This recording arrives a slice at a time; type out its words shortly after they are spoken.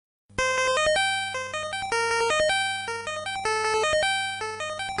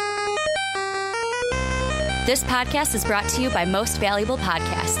This podcast is brought to you by Most Valuable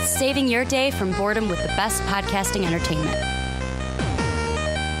Podcasts, saving your day from boredom with the best podcasting entertainment.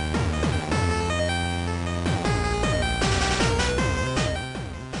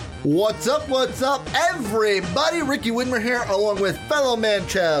 What's up, everybody? Ricky Widmer here, along with fellow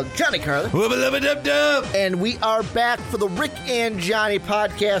man-child Johnny Carlin. And we are back for the Rick and Johnny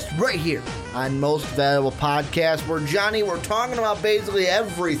podcast right here on Most Valuable Podcast, where, Johnny, we're talking about basically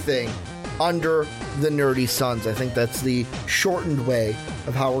everything under the nerdy suns. I think that's the shortened way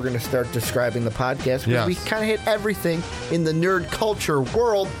of how we're going to start describing the podcast. Yes. We kind of hit everything in the nerd culture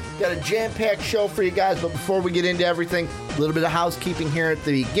world. Got a jam-packed show for you guys, but before we get into everything, a little bit of housekeeping here at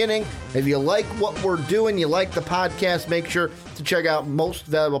the beginning. If you like what we're doing, you like the podcast, make sure to check out Most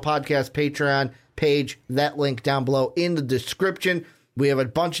Valuable Podcast Patreon page. That link down below in the description. We have a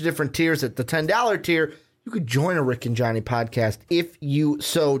bunch of different tiers. At the $10 tier, you could join a Rick and Johnny podcast if you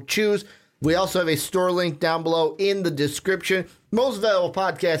so choose. We also have a store link down below in the description,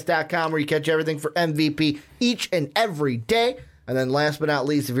 mostvaluablepodcast.com, where you catch everything for MVP each and every day. And then last but not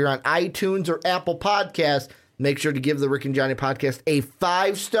least, if you're on iTunes or Apple Podcasts, make sure to give the Rick and Johnny podcast a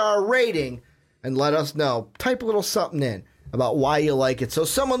 5-star rating and let us know. Type a little something in about why you like it. So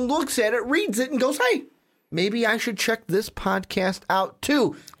someone looks at it, reads it, and goes, hey, maybe I should check this podcast out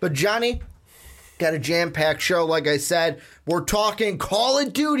too. But Johnny, got a jam-packed show, like I said. We're talking Call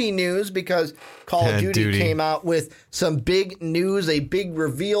of Duty news because Call of Duty came out with some big news, a big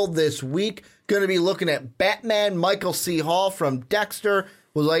reveal this week. Going to be looking at Batman. Michael C. Hall from Dexter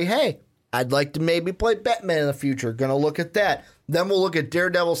was like, hey, I'd like to maybe play Batman in the future. Going to look at that. Then we'll look at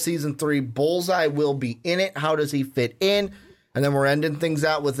Daredevil Season 3. Bullseye will be in it. How does he fit in? And then we're ending things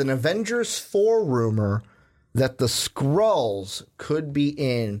out with an Avengers 4 rumor that the Skrulls could be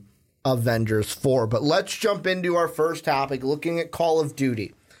in Avengers 4. But let's jump into our first topic, looking at Call of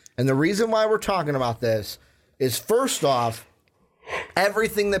Duty. And the reason why we're talking about this is, first off,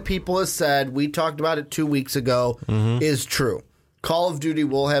 everything that people have said, we talked about it 2 weeks ago, is true. Call of Duty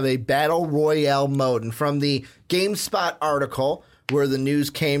will have a Battle Royale mode. And from the GameSpot article where the news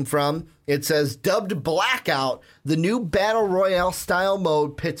came from, it says, dubbed Blackout, the new Battle Royale style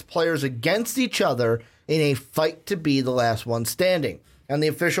mode pits players against each other in a fight to be the last one standing. On the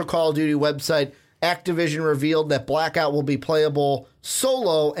official Call of Duty website, Activision revealed that Blackout will be playable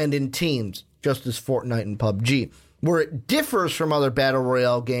solo and in teams, just as Fortnite and PUBG. Where it differs from other Battle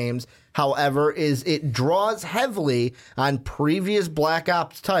Royale games, however, is it draws heavily on previous Black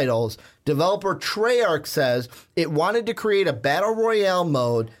Ops titles. Developer Treyarch says it wanted to create a Battle Royale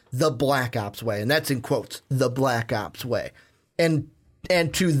mode the Black Ops way, and that's in quotes, the Black Ops way. And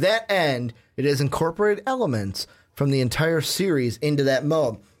to that end, it has incorporated elements from the entire series into that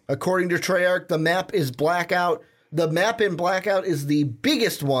mode. According to Treyarch, the map is Blackout. The map in Blackout is the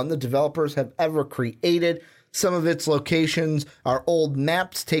biggest one the developers have ever created. Some of its locations are old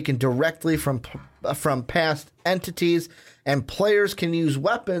maps taken directly from past entities, and players can use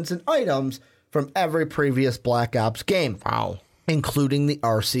weapons and items from every previous Black Ops game. Wow. Including the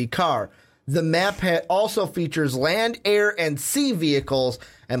RC car. The map also features land, air, and sea vehicles,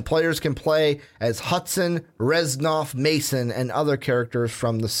 and players can play as Hudson, Reznov, Mason, and other characters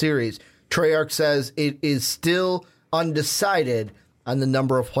from the series. Treyarch says it is still undecided on the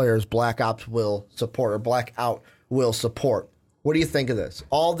number of players Black Ops will support, or Blackout will support. What do you think of this?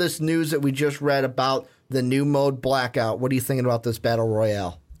 All this news that we just read about the new mode Blackout, what are you thinking about this Battle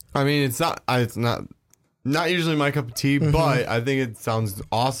Royale? I mean, it's not usually my cup of tea, but I think it sounds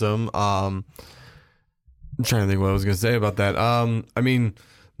awesome. I'm trying to think what I was going to say about that. I mean,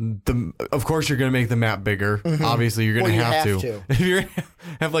 of course you're going to make the map bigger. Obviously, you're going to have to. If you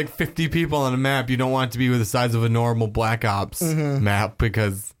have like 50 people on a map, you don't want it to be with the size of a normal Black Ops map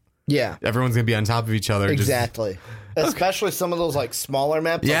because everyone's going to be on top of each other. Exactly. Especially some of those like smaller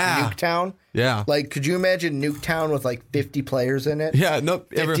maps like Nuketown. Yeah. Like, could you imagine Nuketown with like 50 players in it? Yeah.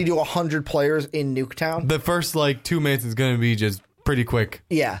 Nope. 50 to 100 players in Nuketown. The first like 2 minutes is going to be just pretty quick.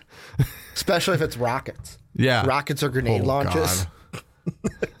 Yeah. Especially if it's rockets. Yeah. Rockets or grenade launches.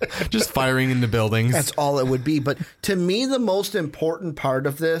 Just firing into buildings. That's all it would be. But to me, the most important part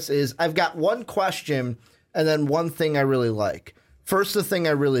of this is I've got one question and then one thing I really like. First, the thing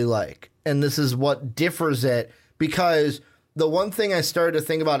I really like, and this is what differs it, because the one thing I started to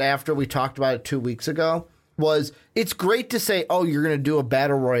think about after we talked about it 2 weeks ago was it's great to say, oh, you're going to do a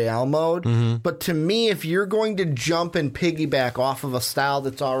Battle Royale mode. But to me, if you're going to jump and piggyback off of a style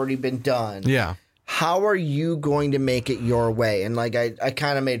that's already been done, how are you going to make it your way? And like I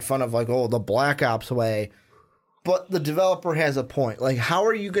kind of made fun of like, oh, the Black Ops way. But the developer has a point. Like, how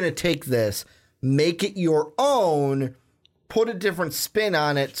are you going to take this, make it your own, put a different spin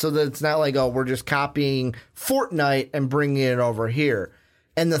on it so that it's not like, oh, we're just copying Fortnite and bringing it over here.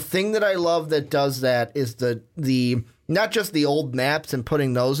 And the thing that I love that does that is the not just the old maps and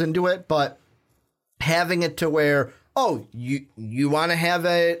putting those into it, but having it to where, oh, you want to have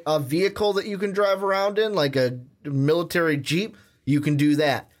a vehicle that you can drive around in, like a military Jeep, you can do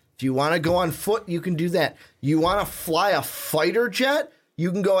that. If you want to go on foot, you can do that. You want to fly a fighter jet,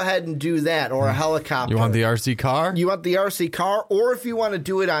 you can go ahead and do that, or a helicopter. You want the RC car? You want the RC car, or if you want to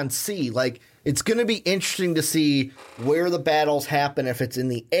do it on sea. Like, it's going to be interesting to see where the battles happen, if it's in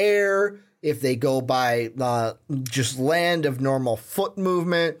the air, if they go by just land of normal foot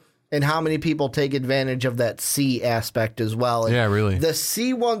movement, and how many people take advantage of that sea aspect as well. And yeah, really. The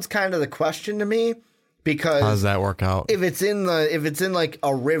sea one's kind of the question to me, because how does that work out? If it's in like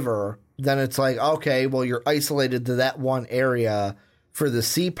a river, then it's like, okay, well, you're isolated to that one area for the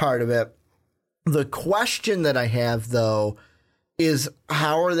sea part of it. The question that I have, though, is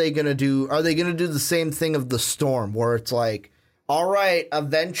how are they going to do? Are they going to do the same thing of the storm, where it's like, all right,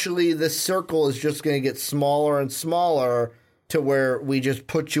 eventually this circle is just going to get smaller and smaller to where we just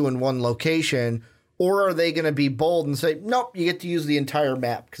put you in one location? Or are they going to be bold and say, nope, you get to use the entire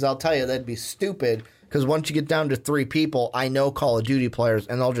map? Because I'll tell you, that'd be stupid. Because once you get down to 3 people, I know Call of Duty players,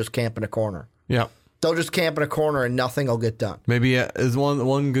 and they'll just camp in a corner. Yeah. They'll just camp in a corner and nothing will get done. Maybe as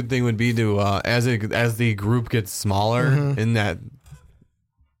one good thing would be to as the group gets smaller in that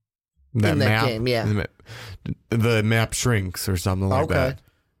map, game, yeah. The map shrinks or something like that.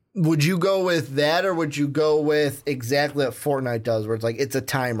 Would you go with that, or would you go with exactly what Fortnite does, where it's like it's a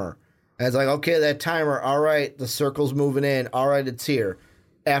timer? And it's like, okay, that timer, all right, the circle's moving in, all right, it's here.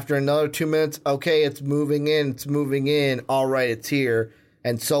 After another 2 minutes, okay, it's moving in, all right, it's here,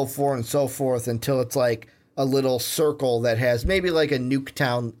 and so forth until it's like a little circle that has maybe like a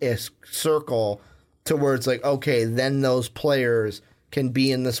Nuketown-esque circle to where it's like, okay, then those players can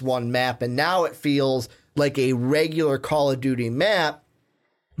be in this one map. And now it feels like a regular Call of Duty map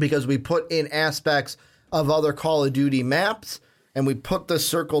because we put in aspects of other Call of Duty maps and we put the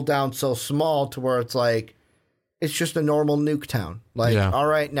circle down so small to where it's like, it's just a normal Nuketown. Like, all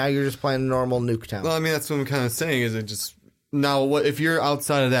right, now you're just playing a normal Nuketown. Well, I mean, that's what I'm kind of saying. Is it just now? What if you're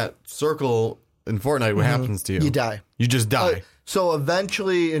outside of that circle in Fortnite? What happens to you? You die. You just die. So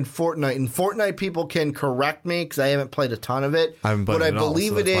eventually, in Fortnite, people can correct me because I haven't played a ton of it. I haven't played what it I at all,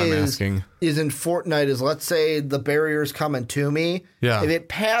 believe so it that's why I'm asking. is in Fortnite is, let's say the barrier's coming to me. Yeah. If it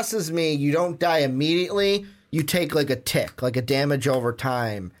passes me, you don't die immediately. You take like a tick, like a damage over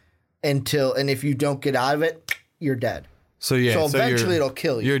time, and if you don't get out of it, you're dead. So eventually it'll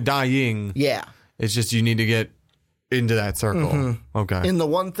kill you. You're dying. Yeah. It's just you need to get into that circle. Okay. And the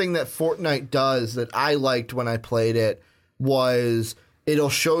one thing that Fortnite does that I liked when I played it was it'll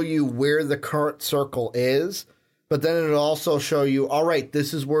show you where the current circle is, but then it'll also show you, all right,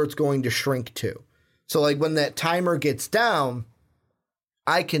 this is where it's going to shrink to. So like when that timer gets down,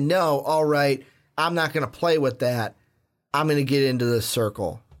 I can know, all right, I'm not going to play with that. I'm going to get into this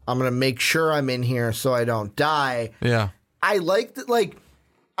circle. I'm going to make sure I'm in here so I don't die. Yeah. I like that, like,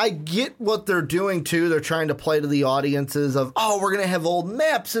 I get what they're doing, too. They're trying to play to the audiences of, oh, we're going to have old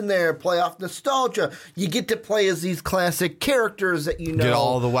maps in there, play off nostalgia. You get to play as these classic characters that you know. Get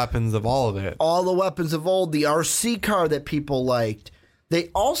all the weapons of all of it. All the weapons of old, the RC car that people liked. They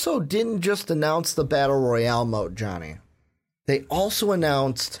also didn't just announce the Battle Royale mode, Johnny. They also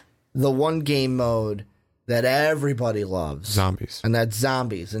announced the one game mode that everybody loves. Zombies. And that's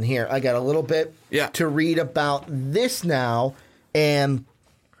zombies. And here, I got a little bit to read about this now. And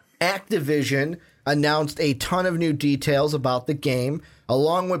Activision announced a ton of new details about the game.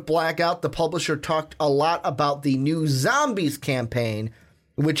 Along with Blackout, the publisher talked a lot about the new Zombies campaign,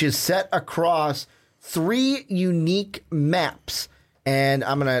 which is set across 3 unique maps. And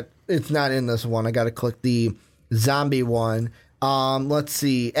it's not in this one. I got to click the zombie one. Let's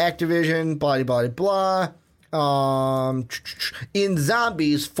see. Activision, blah, blah, blah. In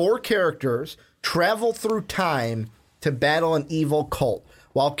Zombies, 4 characters travel through time to battle an evil cult.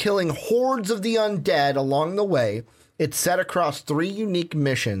 While killing hordes of the undead along the way, it's set across 3 unique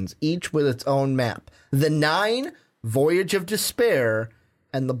missions, each with its own map. The 9, Voyage of Despair,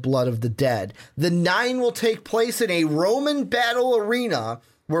 and the Blood of the Dead. The 9 will take place in a Roman battle arena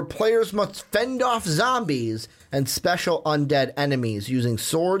where players must fend off zombies and special undead enemies using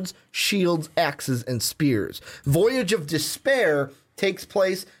swords, shields, axes, and spears. Voyage of Despair takes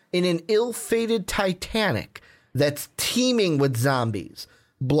place in an ill-fated Titanic that's teeming with zombies.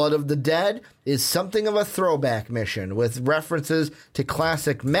 Blood of the Dead is something of a throwback mission with references to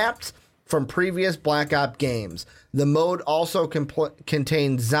classic maps from previous Black Ops games. The mode also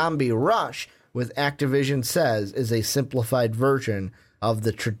contains Zombie Rush, with Activision says is a simplified version of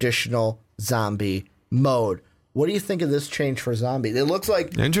the traditional zombie mode. What do you think of this change for zombie? It looks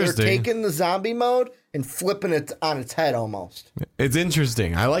like they're taking the zombie mode and flipping it on its head almost. It's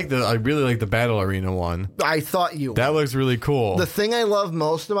interesting. I really like the battle arena one. I thought you would. That looks really cool. The thing I love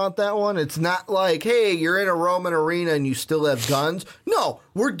most about that one, it's not like, hey, you're in a Roman arena and you still have guns. No,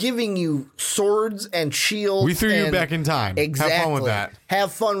 we're giving you swords and shields. We threw you back in time. Exactly. Have fun with that.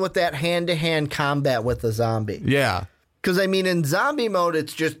 Have fun with that hand-to-hand combat with the zombie. Yeah. Because, I mean, in zombie mode,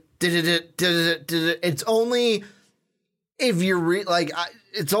 it's just... It's only if you're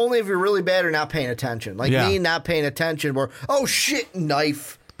it's only if you're really bad or not paying attention. Like me not paying attention where, oh shit,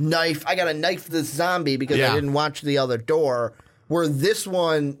 knife. I got to knife this zombie because I didn't watch the other door. Where this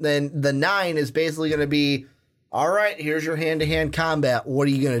one, then the 9 is basically going to be, all right, here's your hand-to-hand combat. What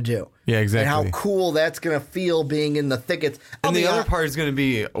are you going to do? Yeah, exactly. And how cool that's going to feel being in the thickets. And the other part is going to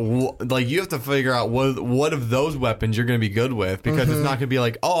be, like, you have to figure out what of those weapons you're going to be good with, because it's not going to be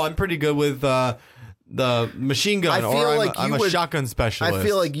like, oh, I'm pretty good with the machine gun, or I'm a shotgun specialist. I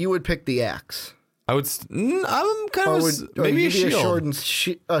feel like you would pick the axe. I'm kind of maybe a shield.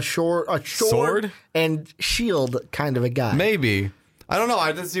 A sword and shield kind of a guy. Maybe. I don't know. I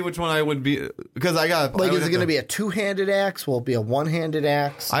have to see which one I would be, because I got like. Is it going to be a two-handed axe? Will it be a one-handed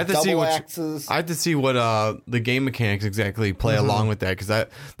axe? I have to see axes. I have to see what the game mechanics exactly play along with that, because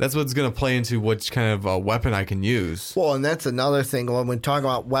that's what's going to play into which kind of weapon I can use. Well, and that's another thing when we talk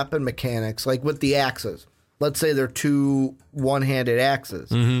about weapon mechanics, like with the axes. Let's say they're two one-handed axes.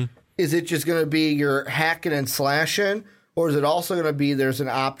 Mm-hmm. Is it just going to be you're hacking and slashing, or is it also going to be there's an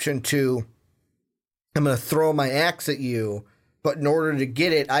option to I'm going to throw my axe at you? But in order to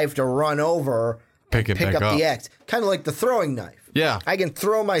get it, I have to run over and pick up the axe. Kind of like the throwing knife. Yeah. I can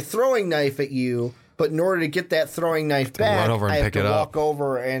throw my throwing knife at you, but in order to get that throwing knife back, I have to walk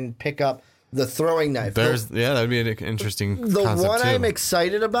over and pick up the throwing knife. That would be an interesting concept. The one I'm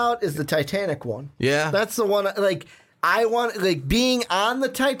excited about is the Titanic one. Yeah. That's the one, I want, being on the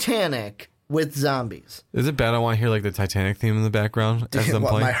Titanic with zombies. Is it bad I want to hear, the Titanic theme in the background as I'm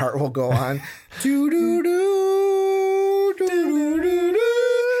playing? My heart will go on. Doo-doo-doo.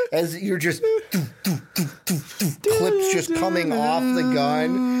 As you're just clips just coming off the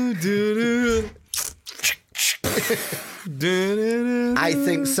gun. I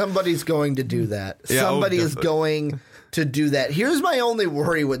think somebody's going to do that. Yeah, somebody is going to do that. Here's my only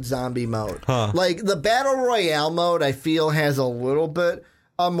worry with zombie mode. The Battle Royale mode, I feel, has a little bit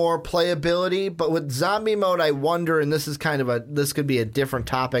more playability, but with zombie mode, I wonder, and this is this could be a different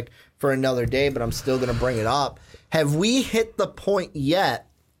topic for another day, but I'm still going to bring it up. Have we hit the point yet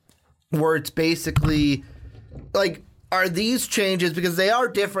where it's basically are these changes, because they are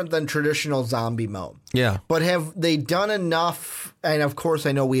different than traditional zombie mode? Yeah. But have they done enough? And of course,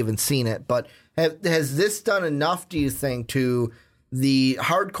 I know we haven't seen it, but has this done enough, do you think, to the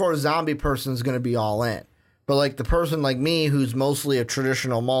hardcore zombie person is going to be all in? But the person like me, who's mostly a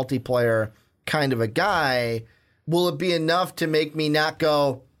traditional multiplayer kind of a guy, will it be enough to make me not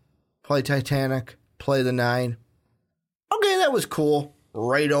go play Titanic, play the 9? Okay, that was cool.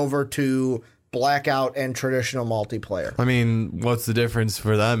 Right over to Blackout and traditional multiplayer. I mean, what's the difference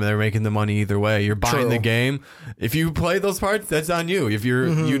for them? They're making the money either way. You're buying the game. If you play those parts, that's on you. If you're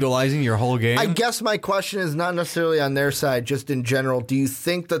utilizing your whole game. I guess my question is not necessarily on their side, just in general. Do you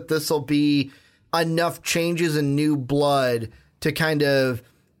think that this will be enough changes in new blood to kind of,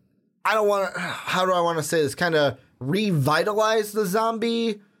 how do I want to say this, kind of revitalize the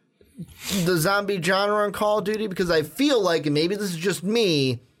zombie genre in Call of Duty? Because I feel like, and maybe this is just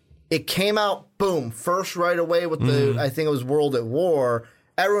me, it came out, boom, first right away with I think it was World at War.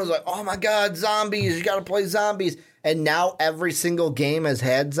 Everyone's like, oh my God, zombies, you got to play zombies. And now every single game has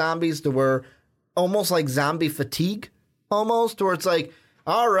had zombies, to where almost like zombie fatigue, almost, to where it's like,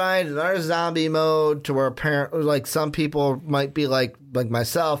 all right, another zombie mode, to where apparently some people might be like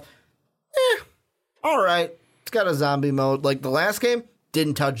myself, all right, it's got a zombie mode. Like the last game,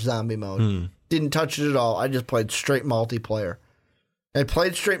 didn't touch zombie mode. Didn't touch it at all. I just played straight multiplayer. I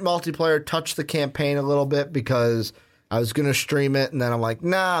played straight multiplayer, touched the campaign a little bit because I was going to stream it, and then I'm like,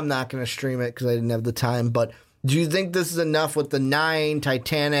 nah, I'm not going to stream it because I didn't have the time. But do you think this is enough with the 9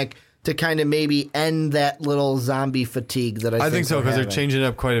 Titanic to kind of maybe end that little zombie fatigue that I think so, because they're changing it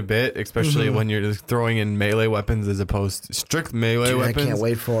up quite a bit, especially when you're throwing in melee weapons as opposed to strict melee weapons. I can't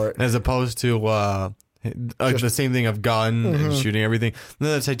wait for it. As opposed to the same thing of gun and shooting everything. And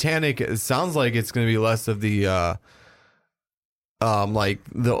then the Titanic, it sounds like it's going to be less of the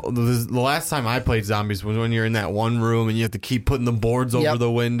the last time I played zombies was when you're in that one room and you have to keep putting the boards over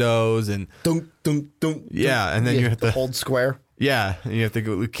the windows and dunk, dunk, dunk. Yeah, and then you have to hold square. Yeah, and you have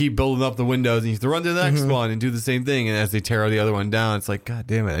to keep building up the windows, and you have to run to the next one and do the same thing. And as they tear the other one down, it's like, God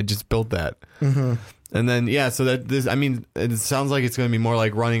damn it, I just built that. And then so it sounds like it's going to be more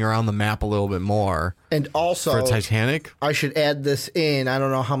like running around the map a little bit more. And also, for Titanic, I should add this in. I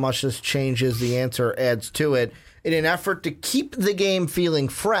don't know how much this changes the answer, adds to it. In an effort to keep the game feeling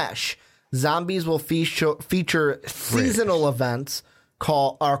fresh, Zombies will feature seasonal events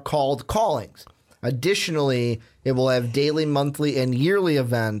called callings. Additionally, it will have daily, monthly, and yearly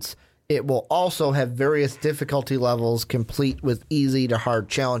events. It will also have various difficulty levels, complete with easy to hard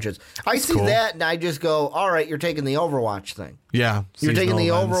challenges. I see that, and I just go, all right, you're taking the Overwatch thing. Yeah. You're taking the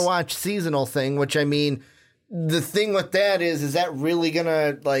Overwatch seasonal thing, which, I mean, the thing with that is that really going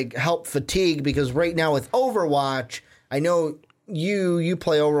to, like, help fatigue? Because right now with Overwatch, I know you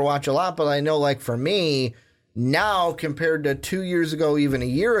play Overwatch a lot, but I know, like, for me, now compared to 2 years ago, even a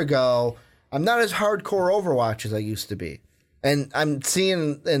year ago, I'm not as hardcore Overwatch as I used to be. And I'm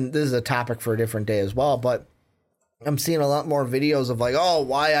seeing, and this is a topic for a different day as well, but I'm seeing a lot more videos of like, oh,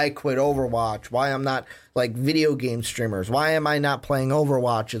 why I quit Overwatch, why I'm not like video game streamers, why am I not playing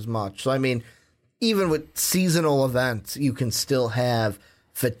Overwatch as much? So, I mean, even with seasonal events, you can still have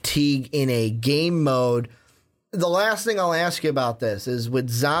fatigue in a game mode. The last thing I'll ask you about this is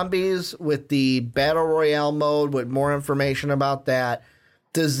with Zombies, with the Battle Royale mode, with more information about that,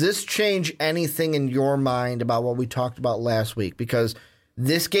 does this change anything in your mind about what we talked about last week? Because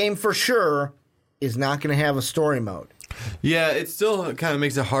this game for sure is not going to have a story mode. Yeah, it still kind of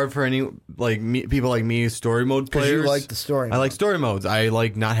makes it hard for any people like me, story mode players. Because you like the story mode. I like story modes. I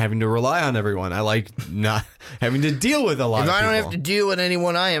like not having to rely on everyone. I like not having to deal with a lot of people. If I don't have to deal with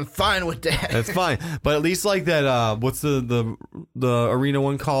anyone, I am fine with that. That's fine. But at least like that, what's the arena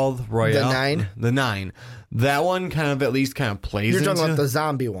one called? Royale? The 9? The 9. That one kind of at least kind of plays You're into... talking about the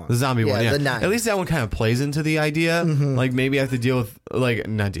zombie one. The zombie one, yeah. The 9. At least that one kind of plays into the idea. Like, maybe I have to deal with... Like,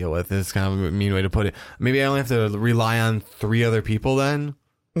 not deal with. It's kind of a mean way to put it. Maybe I only have to rely on 3 other people then.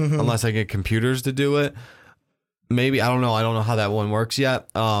 Unless I get computers to do it. Maybe. I don't know. I don't know how that one works yet.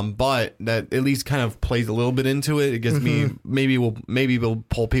 But that at least kind of plays a little bit into it. It gets me... Maybe we'll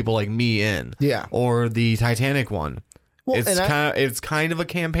pull people like me in. Yeah. Or the Titanic one. Well, it's kind of a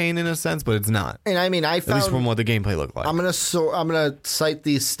campaign in a sense, but it's not. And I mean, at least from what the gameplay looked like. I'm gonna cite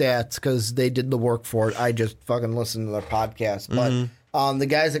these stats because they did the work for it. I just fucking listened to their podcast. But the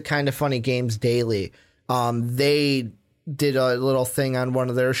guys at Kinda Funny Games Daily, they did a little thing on one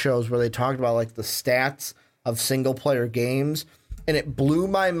of their shows where they talked about like the stats of single player games, and it blew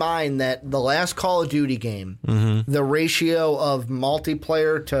my mind that the last Call of Duty game, the ratio of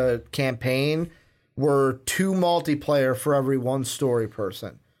multiplayer to campaign were 2 multiplayer for every 1 story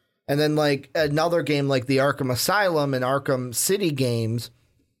person. And then like another game like the Arkham Asylum and Arkham City games,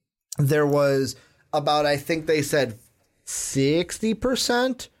 there was about, I think they said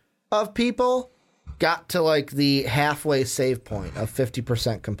 60% of people got to like the halfway save point of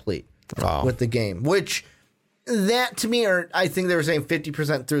 50% complete with the game, which that to me, I think they were saying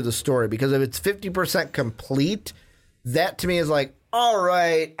 50% through the story, because if it's 50% complete, that to me is like, all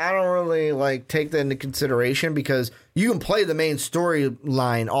right, I don't really like take that into consideration, because you can play the main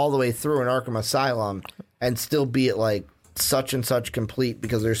storyline all the way through in Arkham Asylum and still be at like such and such complete,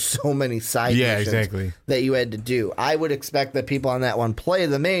 because there's so many side missions that you had to do. I would expect that people on that one play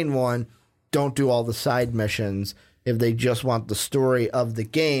the main one, don't do all the side missions if they just want the story of the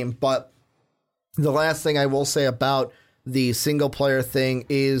game. But the last thing I will say about the single player thing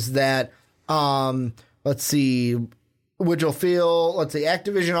is that, let's see,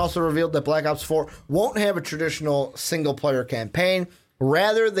 Activision also revealed that Black Ops 4 won't have a traditional single-player campaign.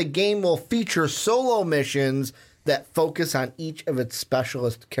 Rather, the game will feature solo missions that focus on each of its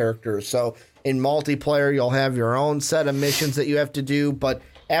specialist characters. So in multiplayer, you'll have your own set of missions that you have to do, but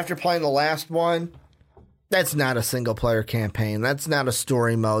after playing the last one, that's not a single-player campaign. That's not a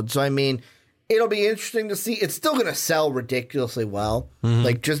story mode. So, I mean, it'll be interesting to see. It's still going to sell ridiculously well.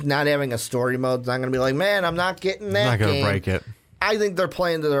 Like, just not having a story mode is not going to be like, man, I'm not getting that. Not going to break it. I think they're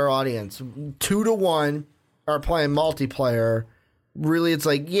playing to their audience. 2 to 1 are playing multiplayer. Really, it's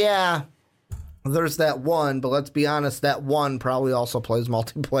like, yeah, there's that one, but let's be honest, that one probably also plays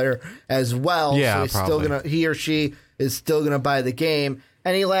multiplayer as well. Yeah, so he or she is still gonna buy the game.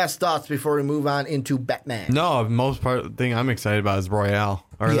 Any last thoughts before we move on into Batman? No, most thing I'm excited about is Royale.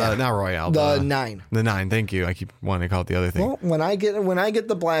 Or not Royale. The 9. The 9, thank you. I keep wanting to call it the other thing. Well, when I get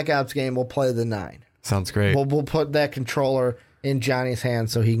the Black Ops game, we'll play the 9. Sounds great. We'll put that controller in Johnny's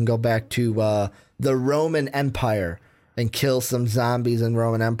hand so he can go back to the Roman Empire and kill some zombies in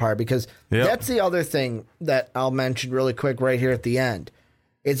Roman Empire, because that's the other thing that I'll mention really quick right here at the end.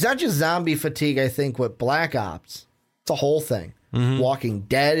 It's not just zombie fatigue, I think, with Black Ops. It's a whole thing. Walking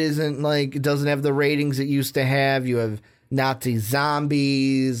Dead isn't like, it doesn't have the ratings it used to have. You have Nazi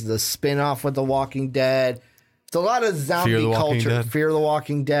zombies, the spin-off with The Walking Dead. It's a lot of zombie culture. Fear the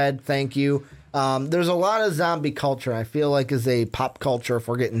Walking Dead. Thank you. There's a lot of zombie culture. I feel like as a pop culture, if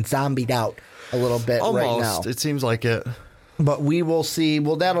we're getting zombied out a little bit right now. It seems like it. But we will see.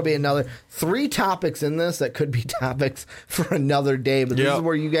 Well, that'll be another 3 topics in this that could be topics for another day. But this is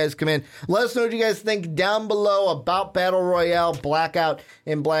where you guys come in. Let us know what you guys think down below about Battle Royale, Blackout,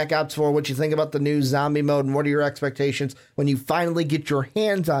 and Black Ops 4. What you think about the new zombie mode, and what are your expectations when you finally get your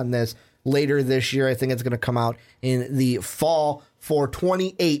hands on this later this year. I think it's going to come out in the fall for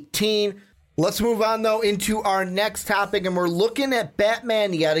 2018. Let's move on, though, into our next topic, and we're looking at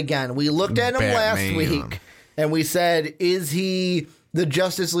Batman yet again. We looked at him last week. And we said, is he the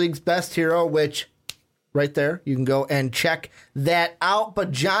Justice League's best hero? Which, right there, you can go and check that out.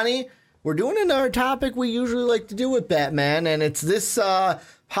 But, Johnny, we're doing another topic we usually like to do with Batman. And it's this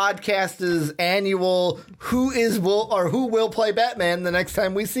podcast's annual who will play Batman the next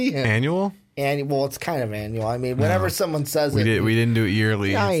time we see him. Annual? Well, it's kind of annual. I mean, whenever someone says we didn't do it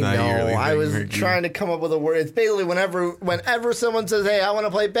yearly. I it's not know. Yearly I was trying to come up with a word. It's basically whenever someone says, hey, I want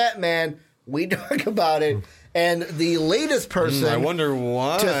to play Batman, we talk about it. And the latest person I wonder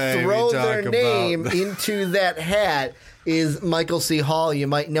why to throw their name into that hat is Michael C. Hall. You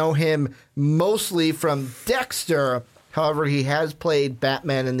might know him mostly from Dexter. However, he has played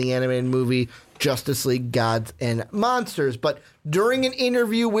Batman in the animated movie Justice League Gods and Monsters. But during an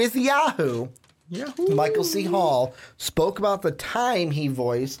interview with Yahoo! Michael C. Hall spoke about the time he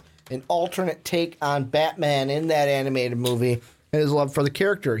voiced an alternate take on Batman in that animated movie and his love for the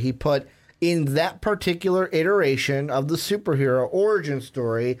character. He put, in that particular iteration of the superhero origin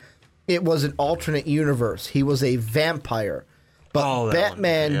story, it was an alternate universe. He was a vampire. But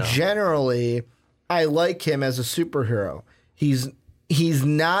Batman, generally, I like him as a superhero. He's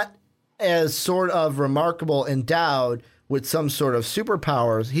not as sort of remarkable, endowed with some sort of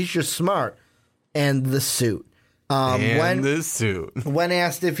superpowers. He's just smart. And the suit. When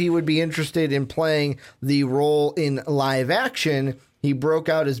asked if he would be interested in playing the role in live action, he broke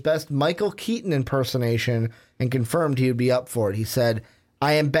out his best Michael Keaton impersonation and confirmed he would be up for it. He said,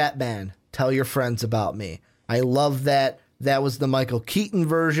 I am Batman. Tell your friends about me. I love that. That was the Michael Keaton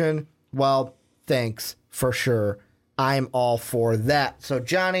version. Well, thanks for sure. I'm all for that. So,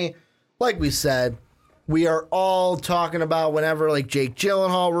 Johnny, like we said, we are all talking about whenever like Jake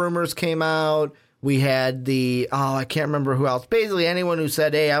Gyllenhaal rumors came out. We had I can't remember who else. Basically, anyone who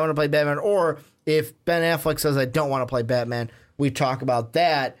said, hey, I want to play Batman. Or if Ben Affleck says, I don't want to play Batman, we talk about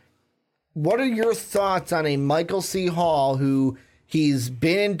that. What are your thoughts on a Michael C. Hall who he's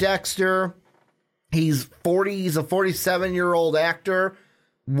been in Dexter? He's 40. He's a 47-year-old actor.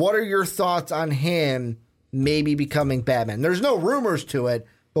 What are your thoughts on him maybe becoming Batman? There's no rumors to it,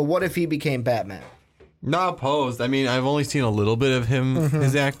 but what if he became Batman? Not opposed. I mean, I've only seen a little bit of him,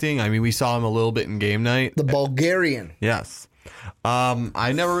 his acting. I mean, we saw him a little bit in Game Night. The Bulgarian. Yes.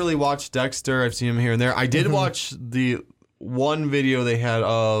 I never really watched Dexter. I've seen him here and there. I did watch the one video they had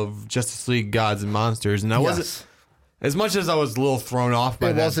of Justice League Gods and Monsters, and I wasn't, as much as I was a little thrown off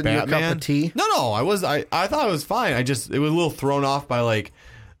by that wasn't Batman. Your cup of tea? No, I thought it was fine. It was a little thrown off by like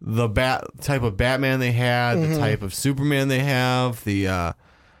the type of Batman they had, the type of Superman they have, the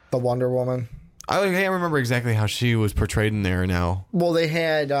Wonder Woman. I can't remember exactly how she was portrayed in there now. Well, they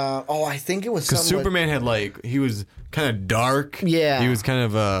had, I think it was because Superman had he was kind of dark. Yeah. He was kind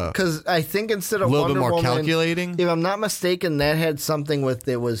of because I think instead of a little Wonder bit more Woman, calculating. If I'm not mistaken, that had something with,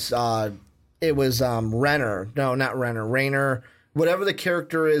 it was Renner. No, not Renner. Rainer. Whatever the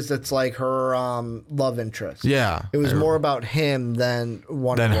character is that's like her love interest. Yeah. It was more about him than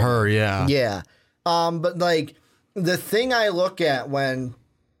Wonder Woman. her, yeah. Yeah. But like the thing I look at when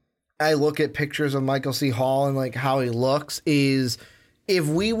I look at pictures of Michael C. Hall and like how he looks is, if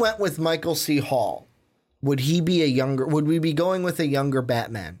we went with Michael C. Hall, would we be going with a younger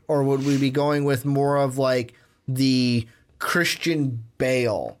Batman, or would we be going with more of like the Christian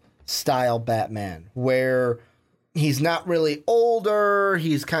Bale style Batman where he's not really older?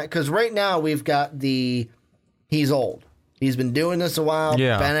 He's because right now we've got he's old. He's been doing this a while.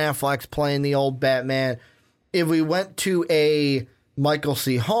 Yeah. Ben Affleck's playing the old Batman. If we went to a Michael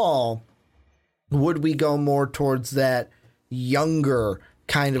C. Hall, would we go more towards that younger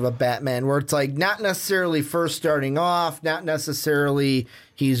kind of a Batman where it's like not necessarily first starting off, not necessarily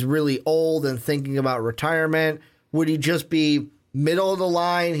he's really old and thinking about retirement? Would he just be middle of the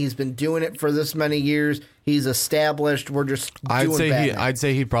line. He's been doing it for this many years. He's established. We're just doing Batman. I'd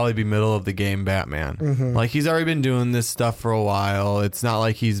say he'd probably be middle of the game Batman. Like, he's already been doing this stuff for a while. It's not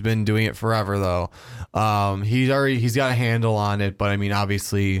like he's been doing it forever though. He's got a handle on it, but I mean,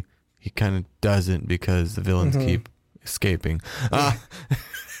 obviously he kind of doesn't because the villains keep escaping.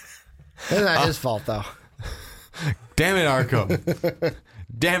 It's not his fault though. Damn it, Arkham.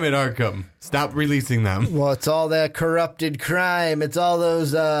 Damn it, Arkham. Stop releasing them. Well, it's all that corrupted crime. It's all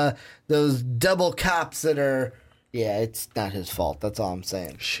those double cops that are... Yeah, it's not his fault. That's all I'm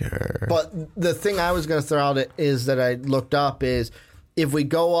saying. Sure. But the thing I was going to throw out is that I looked up is if we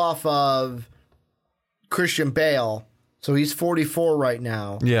go off of Christian Bale, so he's 44 right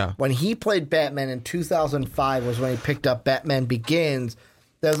now. Yeah. When he played Batman in 2005 was when he picked up Batman Begins.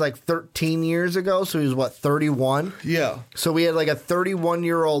 That was like 13 years ago, so he was, 31? Yeah. So we had like a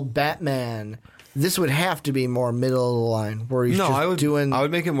 31-year-old Batman. This would have to be more middle of the line, where he's I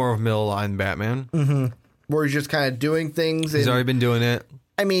would make it more of middle line Batman. Where he's just kind of doing things. He's already been doing it.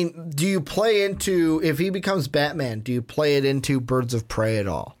 I mean, do you play into, if he becomes Batman, do you play it into Birds of Prey at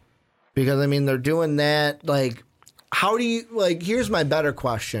all? Because, I mean, they're doing that, like... How do you, like, here's my better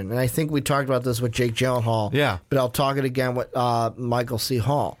question, and I think we talked about this with Jake Gyllenhaal. Yeah. But I'll talk it again with Michael C.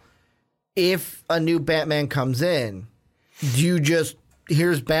 Hall. If a new Batman comes in, do you just,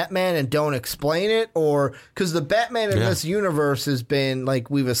 here's Batman and don't explain it? Or, because the Batman in this universe has been, like,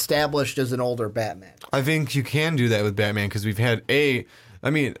 we've established as an older Batman. I think you can do that with Batman because we've had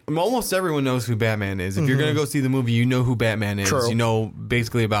almost everyone knows who Batman is. If you're going to go see the movie, you know who Batman is. True. You know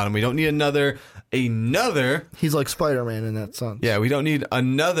basically about him. We don't need another. He's like Spider-Man in that sense. Yeah, we don't need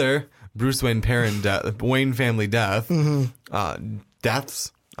another Bruce Wayne Wayne family death.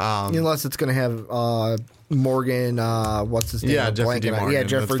 Deaths. Unless it's going to have Morgan, what's his name? Yeah, Jeffrey D. Morgan. Yeah,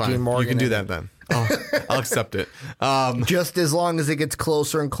 Jeffrey D. Morgan. You can do that then. I'll accept it. Just as long as it gets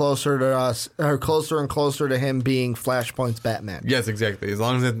closer and closer to us, or closer and closer to him being Flashpoint's Batman. Yes, exactly. As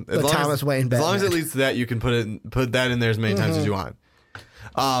long as it leads to that, you can put that in there as many times as you want.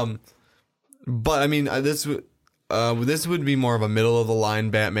 But I mean, this would be more of a middle of the line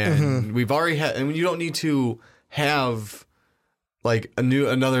Batman. We've already had, and you don't need to have like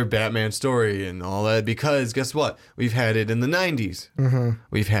another Batman story and all that, because guess what? We've had it in the 90s.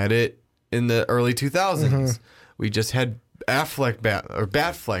 We've had it in the early 2000s. We just had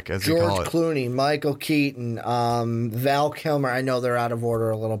Batfleck, as we call it. George Clooney, Michael Keaton, Val Kilmer. I know they're out of order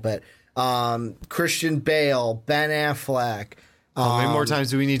a little bit. Christian Bale, Ben Affleck. How many more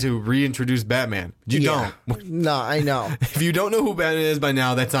times do we need to reintroduce Batman? You don't. No, I know. If you don't know who Batman is by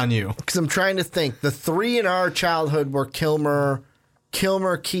now, that's on you. Because I'm trying to think. The three in our childhood were Kilmer,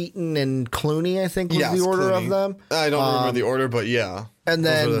 Keaton, and Clooney, I think, was the order of them. I don't remember the order, but yeah. And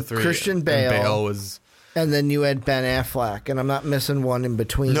then the three. Christian Bale. And Bale was... And then you had Ben Affleck. And I'm not missing one in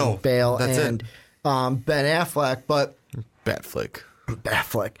between Bale and Ben Affleck, but... Batfleck.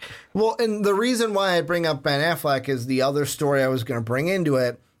 Well, and the reason why I bring up Ben Affleck is the other story I was going to bring into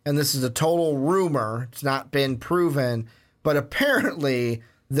it, and this is a total rumor. It's not been proven, but apparently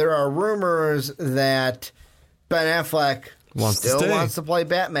there are rumors that Ben Affleck still wants to play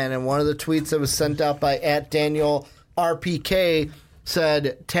Batman. And one of the tweets that was sent out by @DanielRPK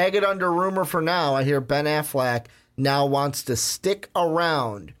said, "Tag it under rumor for now. I hear Ben Affleck now wants to stick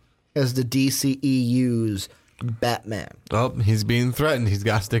around as the DCEU's Batman." Oh, he's being threatened. He's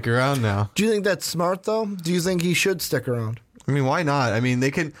got to stick around now. Do you think that's smart, though? Do you think he should stick around? I mean, why not? I mean,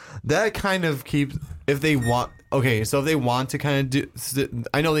 they can... That kind of keeps... If they want... Okay, so if they want to kind of do...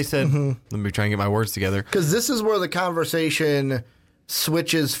 I know they said... Let me try and get my words together. Because this is where the conversation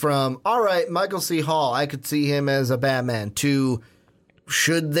switches from, all right, Michael C. Hall, I could see him as a Batman, to...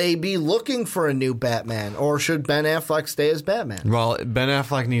 Should they be looking for a new Batman, or should Ben Affleck stay as Batman? Well, Ben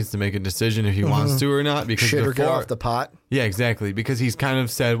Affleck needs to make a decision if he wants to or not. Because Shit or get off the pot? Yeah, exactly. Because he's kind of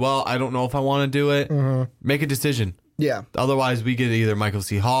said, well, I don't know if I want to do it. Make a decision. Yeah. Otherwise, we get either Michael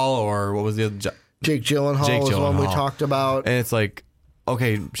C. Hall or what was the other? Jake Gyllenhaal was one we talked about. And it's like,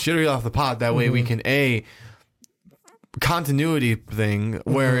 okay, shit or get off the pot. That way we can, continuity thing,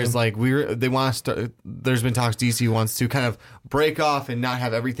 whereas like they want to start. There's been talks DC wants to kind of break off and not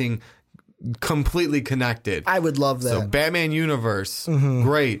have everything completely connected. I would love that. So Batman universe,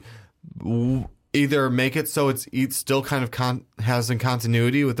 great. Either make it so it's still kind of has some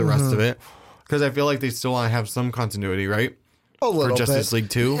continuity with the rest of it, because I feel like they still want to have some continuity, right? A little for Justice League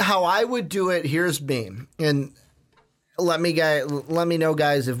 2. How I would do it, here's me, and let me know,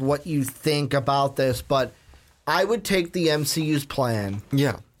 guys, if what you think about this, but I would take the MCU's plan,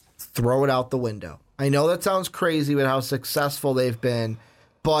 throw it out the window. I know that sounds crazy with how successful they've been,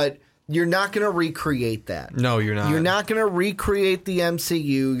 but you're not going to recreate that. No, you're not. You're not going to recreate the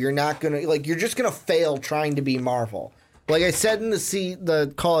MCU. You're not going to you're just going to fail trying to be Marvel. Like I said in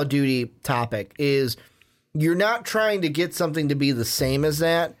the Call of Duty topic is you're not trying to get something to be the same as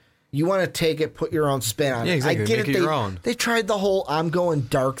that. You want to take it, put your own spin on it. Exactly. I get Make it your own. They tried the whole I'm going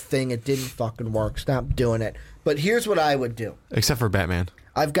dark thing. It didn't fucking work. Stop doing it. But here's what I would do. Except for Batman.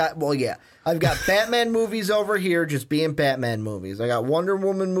 I've got Batman movies over here just being Batman movies. I got Wonder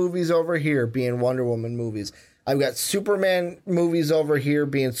Woman movies over here being Wonder Woman movies. I've got Superman movies over here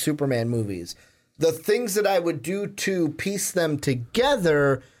being Superman movies. The things that I would do to piece them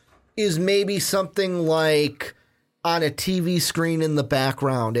together is maybe something like on a TV screen in the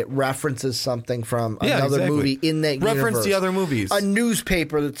background, it references something from another movie in that universe. Reference the other movies. A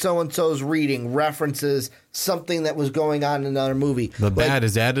newspaper that so-and-so's reading references something that was going on in another movie. The bad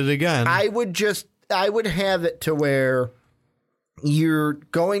is added again. I would have it to where you're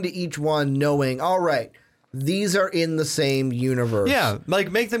going to each one knowing, all right, these are in the same universe. Yeah, like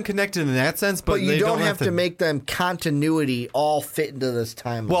make them connected in that sense, but you don't have to make them continuity all fit into this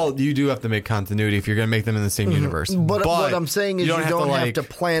timeline. Well, you do have to make continuity if you're going to make them in the same universe. But what I'm saying is you don't have to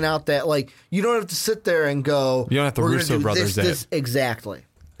plan out that, like, you don't have to sit there and go, you don't have to Russo brothers this. Exactly.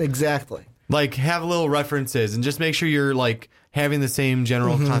 Like, have little references and just make sure you're, like, having the same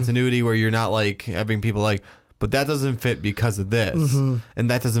general continuity where you're not, like, having people like, but that doesn't fit because of this,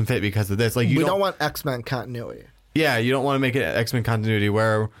 and that doesn't fit because of this. Like, we don't want X-Men continuity. Yeah, you don't want to make it X-Men continuity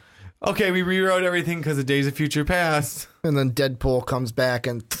where, okay, we rewrote everything because of Days of Future Past. And then Deadpool comes back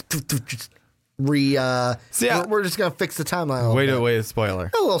and we're just going to fix the timeline a little bit. Wait a spoiler.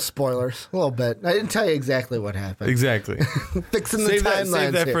 A little spoilers, a little bit. I didn't tell you exactly what happened. Exactly. Fixing the timeline.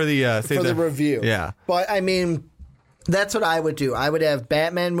 Save that for the review. Yeah. But, I mean, that's what I would do. I would have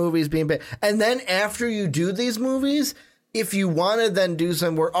Batman movies being and then after you do these movies, if you want to then do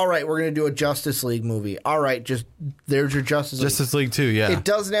some work, all right, we're going to do a Justice League movie. All right, there's your Justice League. Justice League 2, yeah. It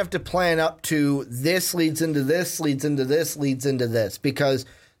doesn't have to plan up to this leads into this, leads into this, leads into this, because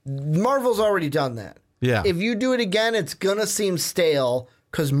Marvel's already done that. Yeah. If you do it again, it's going to seem stale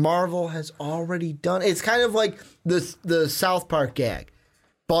because Marvel has already done it. It's kind of like the South Park gag.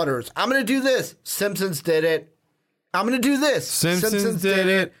 Butters, I'm going to do this. Simpsons did it. I'm going to do this. Simpsons did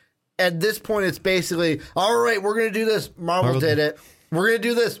it. At this point, it's basically, all right, we're going to do this. Marvel did it. We're going to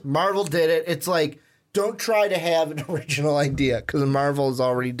do this. Marvel did it. It's like, don't try to have an original idea because Marvel has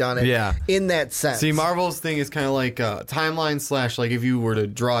already done it in that sense. See, Marvel's thing is kind of like timeline / like if you were to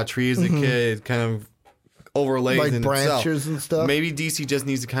draw a tree as a kid, it kind of overlays like in branches itself. And stuff. Maybe DC just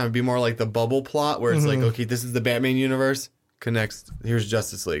needs to kind of be more like the bubble plot where it's like, okay, this is the Batman universe. Connects. Here's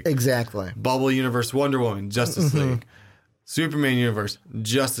Justice League. Exactly. Bubble universe, Wonder Woman, Justice League. Superman universe,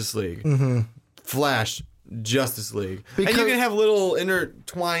 Justice League. Flash, Justice League. And you can have little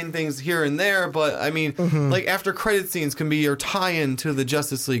intertwined things here and there, but I mean, like after credit scenes can be your tie-in to the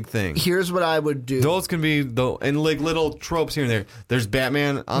Justice League thing. Here's what I would do. Those can be and like little tropes here and there. There's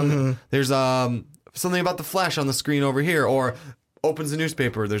Batman on there's something about the Flash on the screen over here, or opens a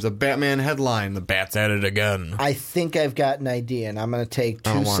newspaper. There's a Batman headline. The Bat's at it again. I think I've got an idea, and I'm going to take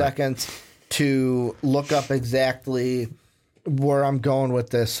 2 seconds to look up exactly where I'm going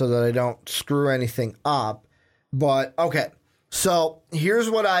with this so that I don't screw anything up. But, okay. So, here's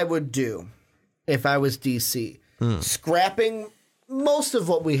what I would do if I was DC. Scrapping most of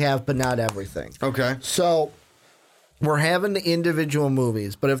what we have, but not everything. Okay. So, we're having the individual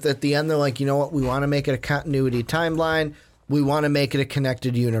movies, but if at the end they're like, you know what, we want to make it a continuity timeline, we want to make it a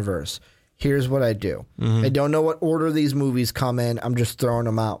connected universe. Here's what I do. I don't know what order these movies come in. I'm just throwing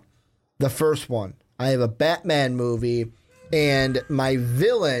them out. The first one, I have a Batman movie, and my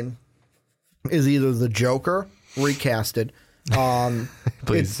villain is either the Joker, recasted.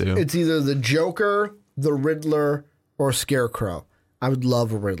 Please do. It's either the Joker, the Riddler, or Scarecrow. I would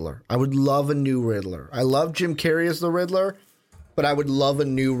love a Riddler. I would love a new Riddler. I love Jim Carrey as the Riddler, but I would love a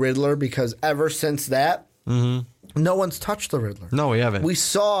new Riddler because ever since that, no one's touched the Riddler. No, we haven't. We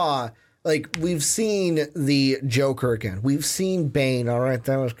saw, like, we've seen the Joker again. We've seen Bane. All right,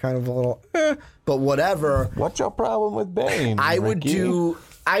 that was kind of a little, but whatever. What's your problem with Bane? I would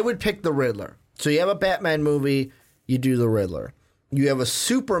pick the Riddler. So you have a Batman movie, you do the Riddler. You have a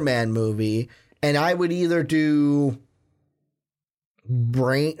Superman movie, and I would either do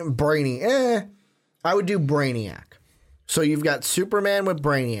I would do Brainiac. So you've got Superman with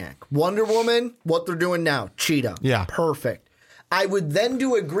Brainiac. Wonder Woman, what they're doing now, Cheetah. Yeah. Perfect. I would then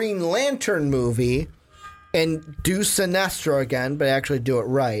do a Green Lantern movie and do Sinestro again, but actually do it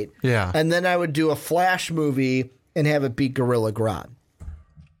right. Yeah. And then I would do a Flash movie and have it be Gorilla Grodd.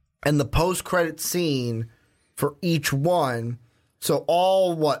 And the post-credit scene for each one So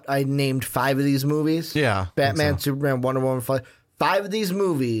I named 5 of these movies? Yeah. Batman, so. Superman, Wonder Woman, 5 of these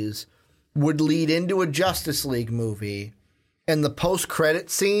movies would lead into a Justice League movie, and the post-credit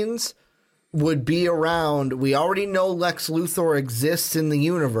scenes would be around. We already know Lex Luthor exists in the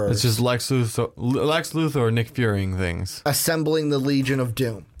universe. It's just Lex Luthor, Nick Furying things. Assembling the Legion of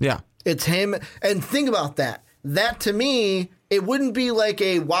Doom. Yeah. It's him. And think about that. That, to me, it wouldn't be like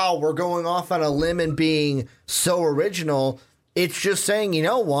wow, we're going off on a limb and being so original. It's just saying, you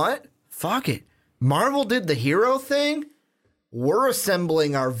know what? Fuck it. Marvel did the hero thing. We're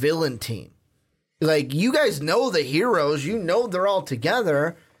assembling our villain team. Like, you guys know the heroes. You know they're all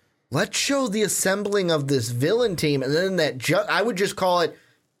together. Let's show the assembling of this villain team. And then I would just call it,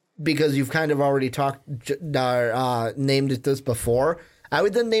 because you've kind of already named it this before, I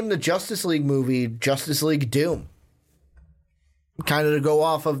would then name the Justice League movie Justice League Doom. Kind of to go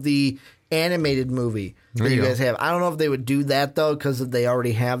off of the animated movie that you guys have. I don't know if they would do that, though, because they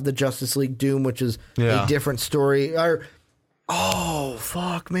already have the Justice League Doom, which is a different story. Oh,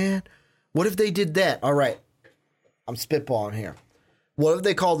 fuck, man. What if they did that? All right. I'm spitballing here. What if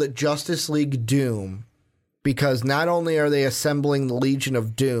they called it Justice League Doom? Because not only are they assembling the Legion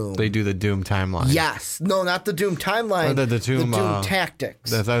of Doom, they do the Doom timeline. Yes. No, not the Doom timeline. The Doom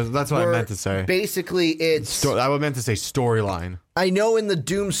tactics. That's what I meant to say. Basically, it's... I meant to say storyline. I know in the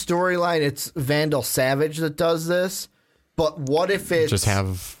Doom storyline, it's Vandal Savage that does this, but what if it's... Just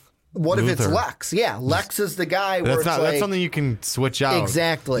have... What Luthor. if it's Lex? Yeah, Lex is the guy where that's something you can switch out.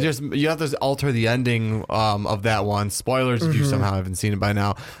 Exactly. You have to alter the ending of that one. Spoilers if you somehow haven't seen it by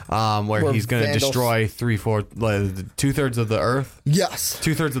now. Where he's going to destroy 2/3 of the Earth. Yes.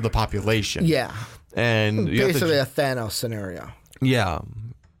 2/3 of the population. Yeah. And basically a Thanos scenario. Yeah.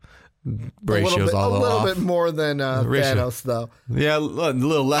 Ratio's a little off. bit more than Thanos, though. Yeah, a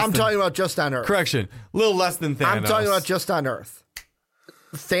little less. I'm talking about just on Earth. Correction. A little less than Thanos. I'm talking about just on Earth.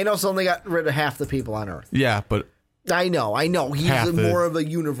 Thanos only got rid of half the people on Earth. Yeah, but I know. He's more of a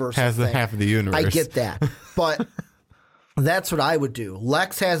universal has thing. half of the universe. I get that, but that's what I would do.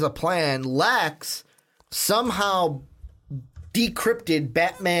 Lex has a plan. Lex somehow decrypted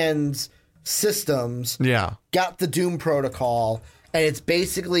Batman's systems. Yeah, got the Doom Protocol, and it's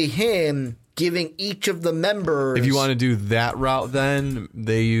basically him giving each of the members. If you want to do that route, then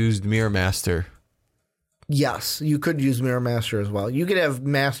they used Mirror Master. Yes, you could use Mirror Master as well. You could have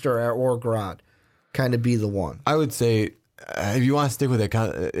Master or Grodd kind of be the one. I would say if you want to stick with it,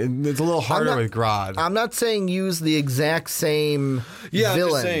 it's a little harder with Grodd. I'm not saying use the exact same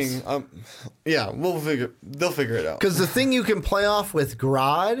villains. I'm just saying, they'll figure it out. Because the thing you can play off with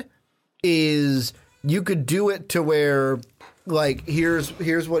Grodd is you could do it to where, like, here's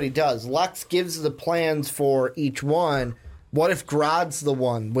what he does. Lex gives the plans for each one. What if Grodd's the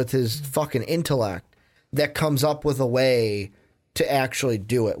one with his fucking intellect that comes up with a way to actually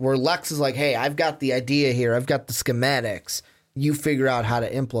do it? Where Lex is like, hey, I've got the idea here. I've got the schematics. You figure out how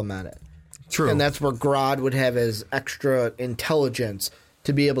to implement it. True. And that's where Grodd would have his extra intelligence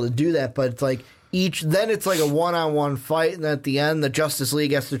to be able to do that. But it's like then it's like a one-on-one fight. And at the end, the Justice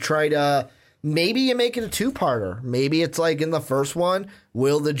League has to try to, maybe you make it a two-parter. Maybe it's like in the first one,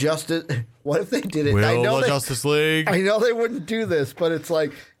 what if they did it? Justice League. I know they wouldn't do this, but it's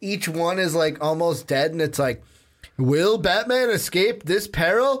like each one is like almost dead, and it's like, will Batman escape this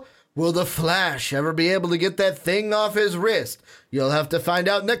peril? Will the Flash ever be able to get that thing off his wrist? You'll have to find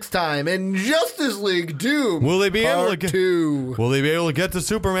out next time in Justice League Doom. Will they be able to Will they be able to get to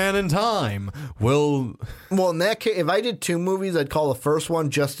Superman in time? Well, in that case, if I did 2 movies, I'd call the first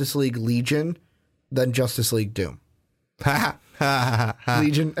one Justice League Legion, then Justice League Doom.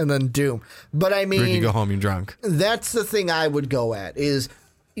 Legion and then Doom. But I mean, Ricky, go home, you're drunk. That's the thing I would go at is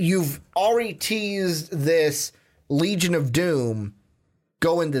you've already teased this Legion of Doom.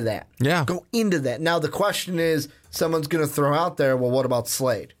 Go into that. Yeah. Go into that. Now, the question is, someone's going to throw out there, well, what about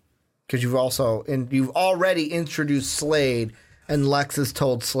Slade? Because you've already introduced Slade, and Lex has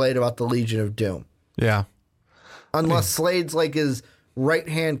told Slade about the Legion of Doom. Yeah. Unless Slade's like his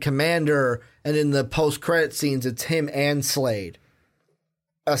right-hand commander, and in the post-credit scenes, it's him and Slade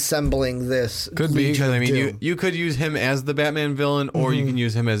assembling this. Could be, Legion because, I of mean, Doom. you could use him as the Batman villain, or you can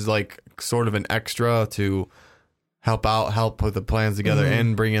use him as, like, sort of an extra to help put the plans together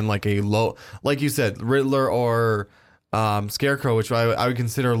and bring in like like you said, Riddler or Scarecrow, which I would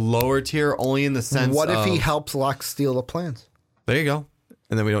consider lower tier only in the sense what if he helps Lex steal the plans? There you go.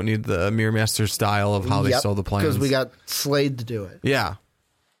 And then we don't need the Mirror Master style of how they stole the plans. Because we got Slade to do it. Yeah.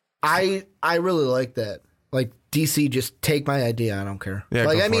 I really like that. Like, DC, just take my idea. I don't care. Yeah,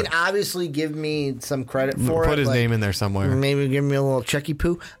 like, go I for mean, it. obviously, give me some credit for it. Put his like, name in there somewhere. Maybe give me a little checky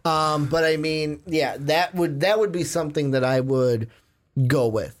poo. But I mean, yeah, that would be something that I would go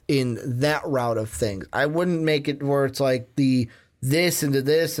with in that route of things. I wouldn't make it where it's like this into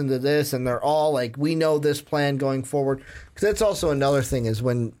this into this, and they're all like, we know this plan going forward. Because that's also another thing is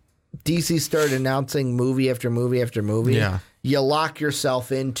when DC started announcing movie after movie after movie, Yeah. you lock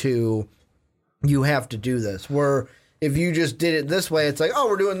yourself into, you have to do this. Where if you just did it this way, it's like, oh,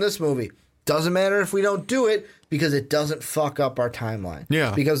 we're doing this movie. Doesn't matter if we don't do it because it doesn't fuck up our timeline.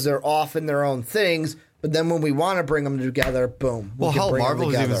 Yeah. Because they're off in their own things. But then when we want to bring them together, boom. Well, hell, Marvel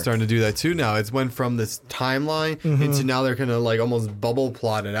is even starting to do that too now. It's went from this timeline into now they're gonna like almost bubble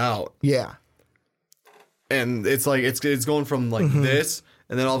plot it out, Yeah. and it's like it's going from like this,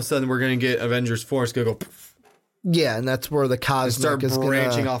 and then all of a sudden we're gonna get Avengers 4. It's gonna go Yeah, and that's where the cosmic start is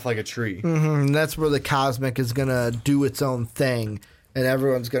branching gonna, off like a tree. and that's where the cosmic is gonna do its own thing, and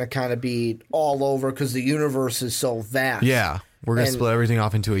everyone's gonna kind of be all over because the universe is so vast. Yeah, we're gonna And- split everything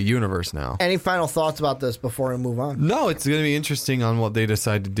off into a universe now. Any final thoughts about this before we move on? No, it's gonna be interesting on what they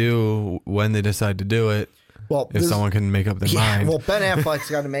decide to do when they decide to do it. Well, If someone can make up their mind. Well, Ben Affleck's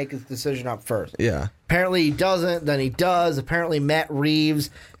got to make his decision up first. Yeah. Apparently he doesn't, then he does. Apparently Matt Reeves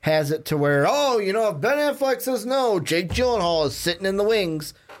has it to where, if Ben Affleck says no, Jake Gyllenhaal is sitting in the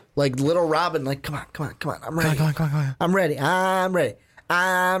wings like Little Robin, like, come on, I'm ready. Come on. I'm ready.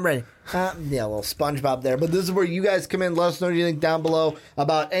 Yeah, a little SpongeBob there. But this is where you guys come in. Let us know what you think down below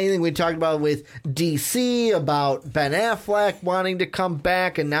about anything we talked about with DC, about Ben Affleck wanting to come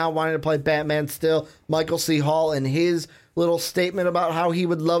back and now wanting to play Batman still. Michael C. Hall and his little statement about how he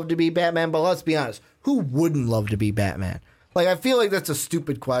would love to be Batman. But let's be honest, who wouldn't love to be Batman? Like, I feel like that's a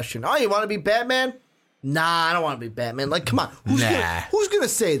stupid question. Oh, you want to be Batman? Nah, I don't want to be Batman. Like, come on. Who's gonna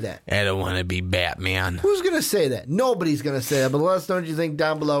say that? I don't want to be Batman. Who's going to say that? Nobody's going to say that, but let us know what you think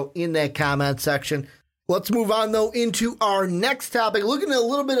down below in that comment section. Let's move on, though, into our next topic, looking at a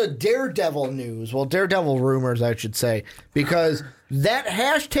little bit of Daredevil news. Well, Daredevil rumors, I should say, because that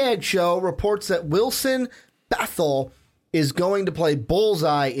hashtag show reports that Wilson Bethel is going to play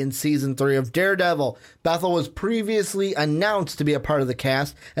Bullseye in Season 3 of Daredevil. Bethel was previously announced to be a part of the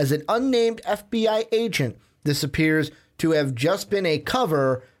cast as an unnamed FBI agent. This appears to have just been a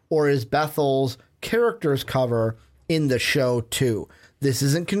cover, or is Bethel's character's cover in the show too. This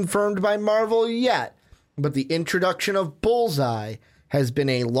isn't confirmed by Marvel yet, but the introduction of Bullseye has been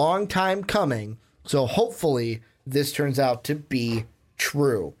a long time coming, so hopefully this turns out to be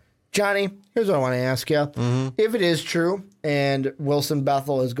true. Johnny, here's what I want to ask you. If it is true and Wilson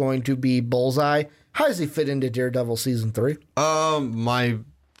Bethel is going to be Bullseye, how does he fit into Daredevil Season 3? My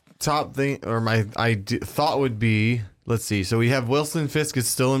top thing, or my thought would be, let's see. So we have Wilson Fisk is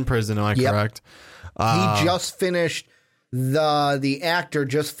still in prison. Am I correct? He just finished, the actor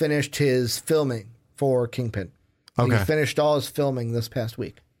just finished his filming for Kingpin. Okay. He finished all his filming this past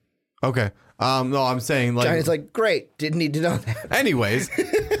week. Okay. No, I'm saying like. Johnny's like, great, didn't need to know that. Anyways,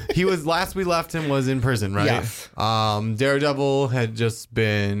 he was last we left him was in prison, right? Yes. Daredevil had just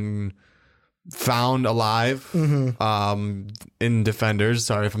been found alive in Defenders.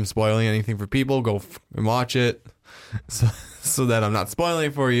 Sorry if I'm spoiling anything for people. Go and watch it so that I'm not spoiling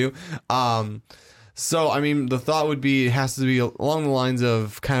it for you. So, I mean, the thought would be it has to be along the lines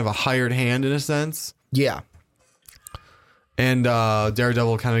of kind of a hired hand in a sense. Yeah. And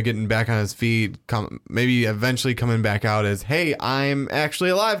Daredevil kind of getting back on his feet, maybe eventually coming back out as, hey, I'm actually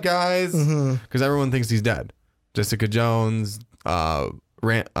alive, guys. Because everyone thinks he's dead. Jessica Jones, Iron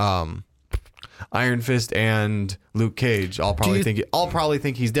Fist, and Luke Cage all probably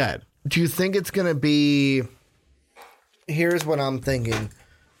think he's dead. Do you think it's going to be... Here's what I'm thinking.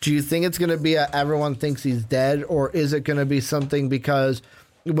 Do you think it's going to be everyone thinks he's dead, or is it going to be something because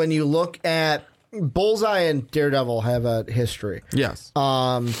when you look at Bullseye and Daredevil have a history. Yes.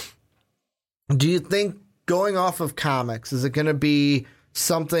 Do you think going off of comics, is it going to be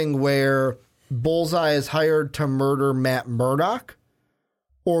something where Bullseye is hired to murder Matt Murdock?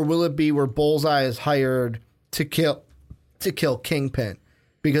 Or will it be where Bullseye is hired to kill Kingpin?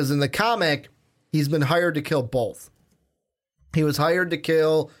 Because in the comic, he's been hired to kill both. He was hired to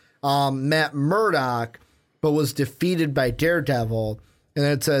kill Matt Murdock, but was defeated by Daredevil. And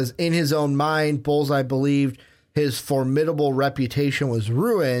it says, in his own mind, Bullseye believed his formidable reputation was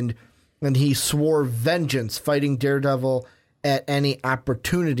ruined, and he swore vengeance, fighting Daredevil at any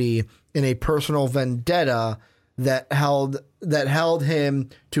opportunity in a personal vendetta that held him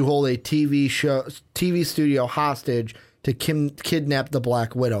to hold a TV studio hostage to kidnap the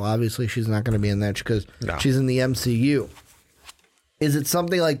Black Widow. Obviously, she's not going to be in that because she's in the MCU. Is it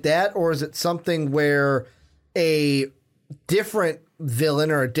something like that, or is it something where a different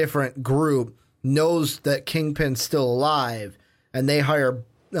villain or a different group knows that Kingpin's still alive, and they hire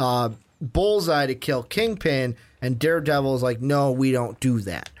Bullseye to kill Kingpin, and Daredevil is like, no, we don't do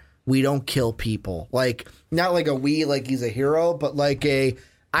that. We don't kill people. Like, not like like he's a hero, but like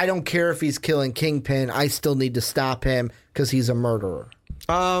I don't care if he's killing Kingpin. I still need to stop him because he's a murderer.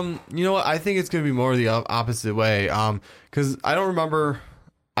 You know what? I think it's going to be more the opposite way. Because I don't remember.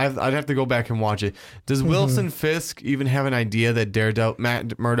 I'd have to go back and watch it. Does Wilson Fisk even have an idea that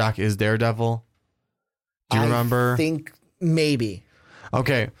Matt Murdock is Daredevil? Do you remember? I think maybe.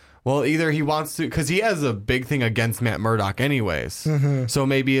 Okay. Well, either he wants to, because he has a big thing against Matt Murdock anyways. So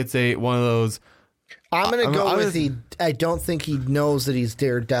maybe it's one of those. I'm going to go with I don't think he knows that he's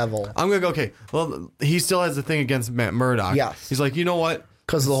Daredevil. I'm going to go, okay. Well, he still has a thing against Matt Murdock. Yes. He's like, you know what?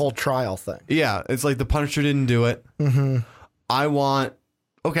 Because of the whole trial thing. Yeah. It's like the Punisher didn't do it.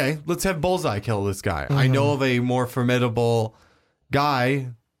 Okay, let's have Bullseye kill this guy. I know of a more formidable guy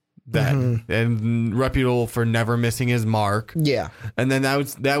that and reputable for never missing his mark. Yeah. And then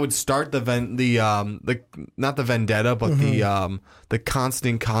that would start the not the vendetta, but the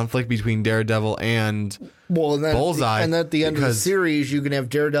constant conflict between Daredevil and Bullseye. And at the end of the series, you can have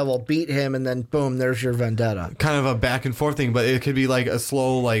Daredevil beat him, and then boom, there's your vendetta. Kind of a back and forth thing, but it could be like a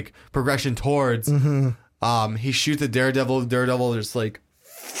slow like progression towards. He shoots at Daredevil. Daredevil just like,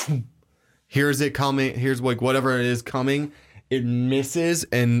 here's it coming. Here's like whatever it is coming. It misses,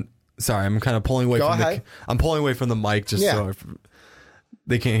 and sorry, I'm kind of pulling away. I'm pulling away from the mic just so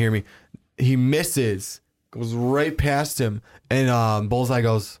they can't hear me. He misses, goes right past him, and Bullseye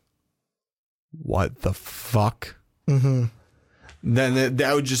goes, "What the fuck?" Then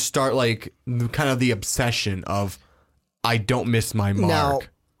that would just start like kind of the obsession of, I don't miss my mark. Now,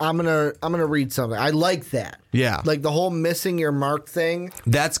 I'm gonna read something. I like that. Yeah, like the whole missing your mark thing.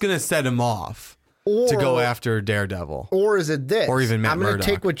 That's gonna set him off to go after Daredevil. Or is it this? Or even Matt Murdock. I'm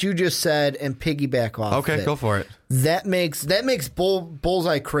gonna take what you just said and piggyback off. Okay, go for it. That makes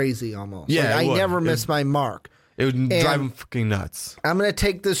Bullseye crazy almost. Yeah, like, I never miss my mark. It would drive him fucking nuts. I'm gonna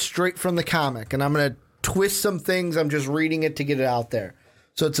take this straight from the comic, and I'm gonna twist some things. I'm just reading it to get it out there.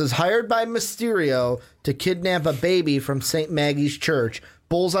 So it says, hired by Mysterio to kidnap a baby from St. Maggie's Church,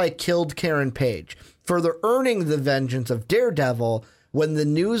 Bullseye killed Karen Page, further earning the vengeance of Daredevil. When the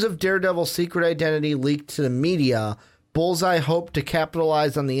news of Daredevil's secret identity leaked to the media, Bullseye hoped to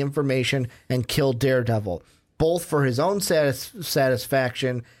capitalize on the information and kill Daredevil, both for his own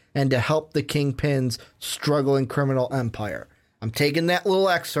satisfaction and to help the Kingpin's struggling criminal empire. I'm taking that little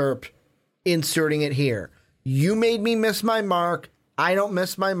excerpt, inserting it here. You made me miss my mark. I don't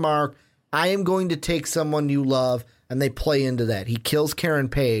miss my mark. I am going to take someone you love. And they play into that. He kills Karen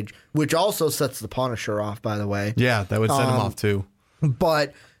Page, which also sets the Punisher off, by the way. Yeah, that would set him off too.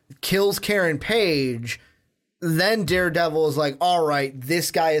 But kills Karen Page, then Daredevil is like, all right,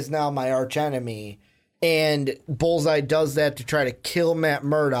 this guy is now my archenemy. And Bullseye does that to try to kill Matt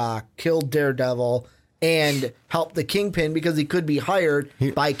Murdock, kill Daredevil, and help the Kingpin because he could be hired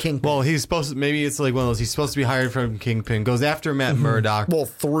by Kingpin. Well, he's supposed to, maybe it's like one of those, he's supposed to be hired from Kingpin, goes after Matt Murdock. Well,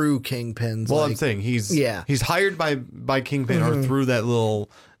 through Kingpin's. Well, I'm saying he's hired by Kingpin or through that little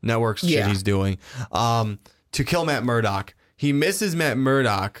network shit he's doing to kill Matt Murdock. He misses Matt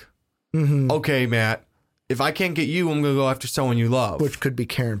Murdock. Okay, Matt, if I can't get you, I'm going to go after someone you love. Which could be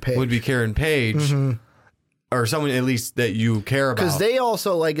Karen Page. Would be Karen Page. Or someone at least that you care about. Because they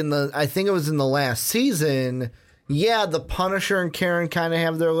also, like I think it was in the last season, the Punisher and Karen kind of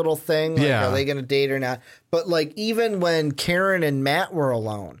have their little thing. Like, are they going to date or not? But like even when Karen and Matt were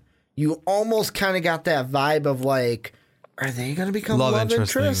alone, you almost kind of got that vibe of like, are they going to become love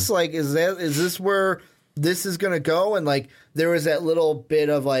interests? Like, is this where this is going to go? And like there was that little bit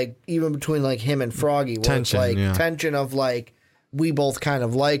of like, even between like him and Froggy, where tension of like, we both kind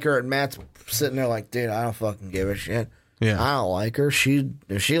of like her, and Matt's sitting there like, dude, I don't fucking give a shit. Yeah, I don't like her.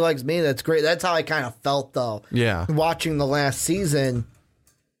 If she likes me, that's great. That's how I kind of felt though. Yeah, watching the last season,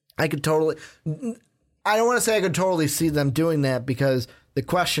 I could totally. I don't want to say I could totally see them doing that because the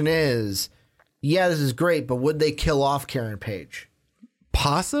question is, this is great, but would they kill off Karen Page?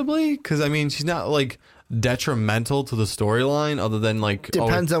 Possibly, because I mean, she's not like detrimental to the storyline other than like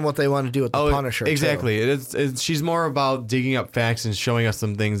depends on what they want to do with the Punisher. Exactly. It's she's more about digging up facts and showing us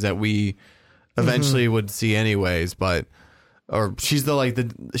some things that we eventually would see anyways, but she's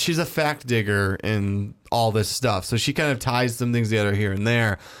she's a fact digger in all this stuff. So she kind of ties some things together here and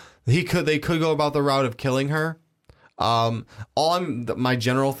there. They could go about the route of killing her. My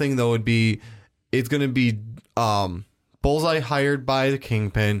general thing though would be it's going to be Bullseye hired by the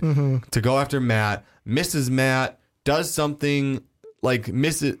Kingpin to go after Matt. Misses Matt, does something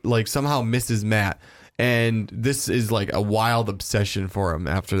somehow misses Matt, And this is like a wild obsession for him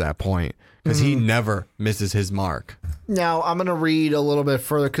after that point because he never misses his mark. Now, I'm going to read a little bit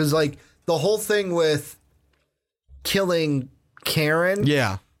further because, like, the whole thing with killing Karen,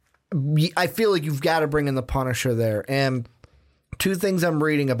 Yeah. I feel like you've got to bring in the Punisher there. And two things I'm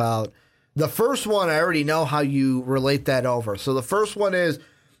reading about. The first one, I already know how you relate that over. So the first one is,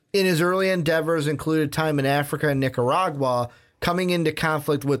 in his early endeavors included time in Africa and Nicaragua, coming into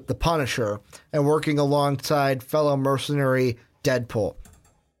conflict with the Punisher and working alongside fellow mercenary Deadpool.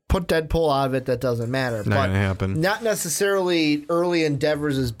 Put Deadpool out of it, that doesn't matter. Not going to happen. Not necessarily early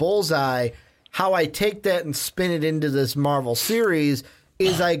endeavors as Bullseye. How I take that and spin it into this Marvel series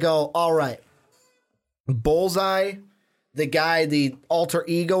is I go, all right, Bullseye, the guy, the alter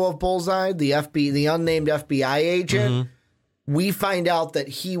ego of Bullseye, the unnamed FBI agent, we find out that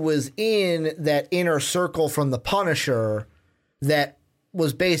he was in that inner circle from the Punisher that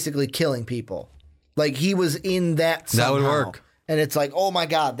was basically killing people. Like, he was in that somehow. That would work. And it's like, oh my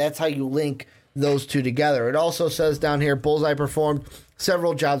God, that's how you link those two together. It also says down here, Bullseye performed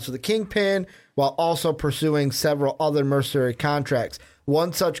several jobs for the Kingpin while also pursuing several other mercenary contracts.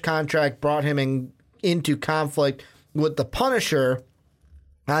 One such contract brought him into conflict with the Punisher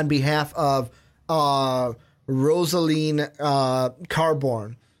on behalf of Rosaline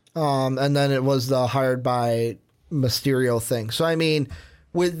Carborn. And then it was the hired by Mysterio thing. So, I mean,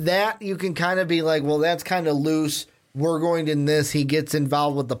 with that, you can kind of be like, well, that's kind of loose. We're going in this. He gets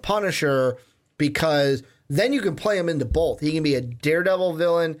involved with the Punisher because then you can play him into both. He can be a Daredevil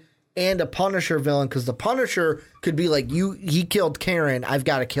villain and a Punisher villain because the Punisher could be like, he killed Karen. I've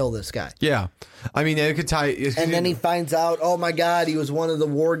got to kill this guy. Yeah. I mean, it could tie. And then he finds out, oh my God, he was one of the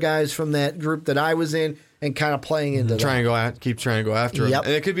war guys from that group that I was in, and kind of playing into keep trying to go after him. Yep.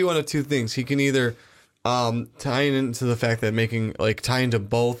 And it could be one of two things. He can either tie into the fact that tie into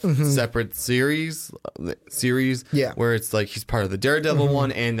both separate series, where it's like he's part of the Daredevil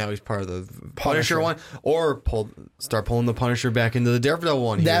one and now he's part of the Punisher one, or start pulling the Punisher back into the Daredevil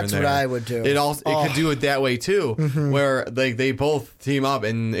one. That's what I would do. It could do it that way too, where like they both team up,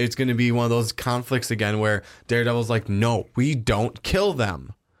 and it's going to be one of those conflicts again where Daredevil's like, no, we don't kill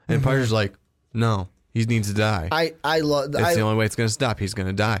them, and Punisher's like, no. He needs to die. I love. That's the only way it's going to stop. He's going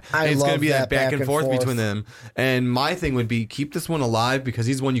to die. It's going to be that back and forth between them. And my thing would be keep this one alive because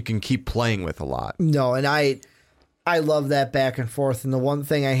he's one you can keep playing with a lot. No, and I love that back and forth. And the one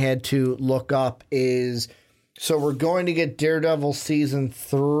thing I had to look up is, so we're going to get Daredevil season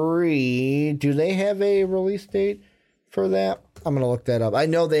 3. Do they have a release date for that? I'm going to look that up. I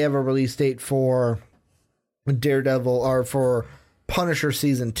know they have a release date for Daredevil or for Punisher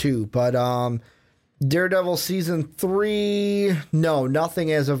season 2, but Daredevil season 3, no,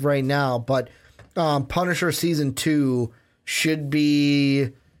 nothing as of right now, but Punisher season 2 should be,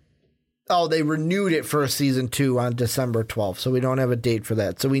 they renewed it for a season 2 on December 12th, so we don't have a date for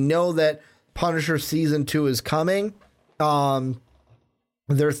that. So we know that Punisher season 2 is coming.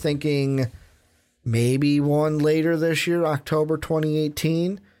 They're thinking maybe one later this year, October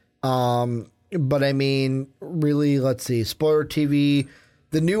 2018. But I mean, really, let's see, Spoiler TV.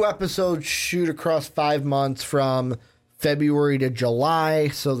 The new episodes shoot across 5 months from February to July,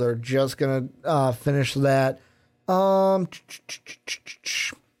 so they're just going to finish that. Point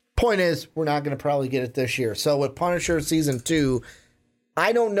is, we're not going to probably get it this year. So with Punisher Season 2,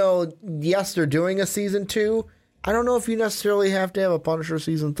 I don't know. Yes, they're doing a Season 2. I don't know if you necessarily have to have a Punisher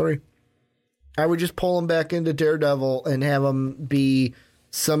Season 3. I would just pull him back into Daredevil and have him be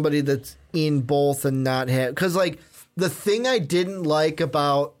somebody that's in both and not have... Because, like... The thing I didn't like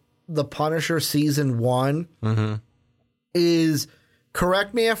about the Punisher season 1 is,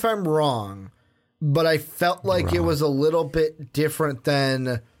 correct me if I'm wrong, but I felt like it was a little bit different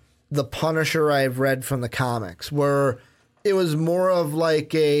than the Punisher I've read from the comics, where it was more of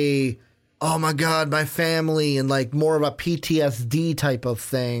like a, oh my God, my family, and like more of a PTSD type of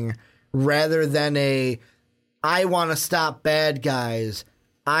thing, rather than a, I want to stop bad guys.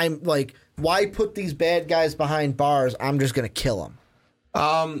 I'm like, why put these bad guys behind bars? I'm just going to kill them.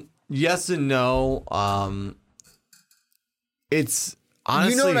 Yes and no. It's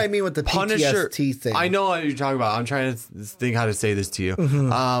honestly, you know what I mean with the Punisher, PTSD thing. I know what you're talking about. I'm trying to think how to say this to you.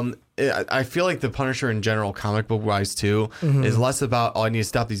 I feel like the Punisher in general, comic book wise too, is less about, I need to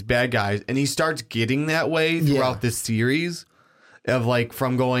stop these bad guys. And he starts getting that way throughout this series of like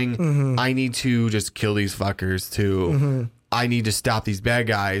from going, I need to just kill these fuckers to I need to stop these bad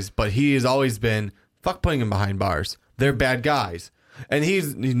guys. But he has always been, fuck putting them behind bars. They're bad guys. And he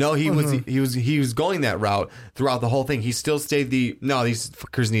was going that route throughout the whole thing. He still stayed these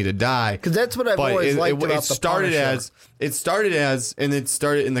fuckers need to die. Because that's what I've always liked about the Punisher. It started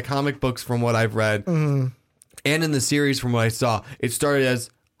in the comic books from what I've read, and in the series from what I saw. It started as,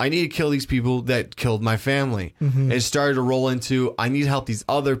 I need to kill these people that killed my family. And it started to roll into, I need to help these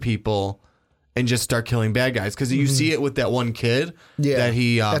other people and just start killing bad guys. Because you see it with that one kid that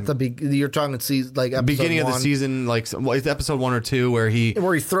he... you're talking season, like episode beginning of one. the season, like it's episode 1 or 2 where he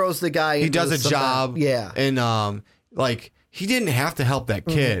throws the guy he into does a the job. cement. And he didn't have to help that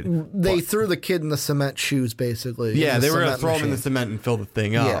kid. They threw the kid in the cement shoes, basically. Yeah, they were going to throw him in the cement and fill the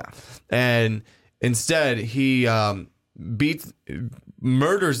thing up. Yeah. And instead, he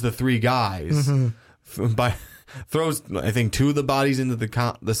murders the 3 guys by throws, I think, 2 of the bodies into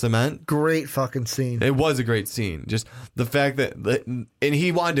the cement. Great fucking scene. It was a great scene. Just the fact that, and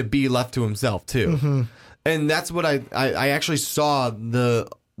he wanted to be left to himself too. And that's what I actually saw the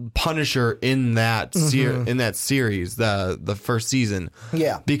Punisher in that series, the first season.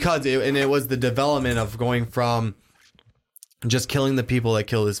 Yeah, because it was the development of going from just killing the people that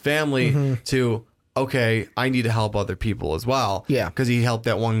killed his family to, okay, I need to help other people as well. Yeah. Because he helped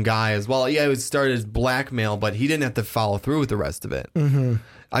that one guy as well. Yeah, it was started as blackmail, but he didn't have to follow through with the rest of it.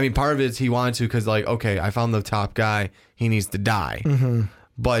 I mean, part of it is he wanted to because, like, okay, I found the top guy. He needs to die.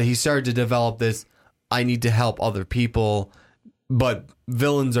 But he started to develop this, I need to help other people, but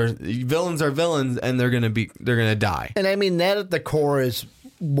villains are villains, and they're gonna die. and I mean that at the core is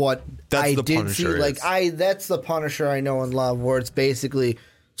what I the did Punisher see. Like that's the Punisher I know and love, where it's basically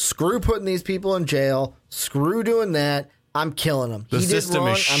screw putting these people in jail, screw doing that. I'm killing them. The He did system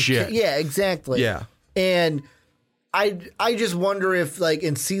wrong, is shit. Yeah, exactly. Yeah. And I just wonder if, like,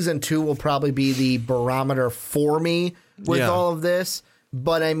 in season 2 will probably be the barometer for me with all of this.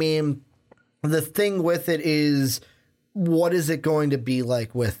 But I mean, the thing with it is, what is it going to be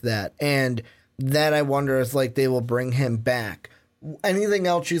like with that? And that I wonder is, like, they will bring him back. Anything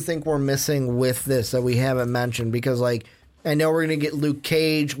else you think we're missing with this that we haven't mentioned? Because, like, I know we're going to get Luke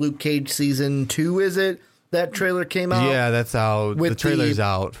Cage season 2, is it? That trailer came out? Yeah, that's out. The trailer's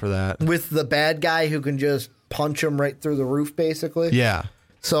out for that. With the bad guy who can just punch him right through the roof, basically. Yeah.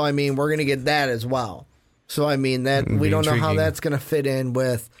 So, I mean, we're going to get that as well. So, I mean, that we don't know how that's going to fit in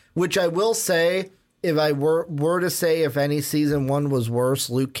with, which I will say, if I were to say if any season 1 was worse,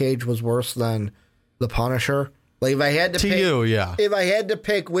 Luke Cage was worse than The Punisher. Like, if I had to pick, if I had to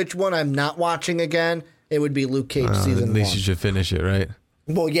pick which one I'm not watching again, it would be Luke Cage season 1. At least you should finish it, right?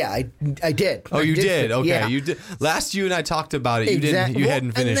 Well, yeah, I did. Oh, you did? Okay, yeah. you did. Last you and I talked about it. You didn't. You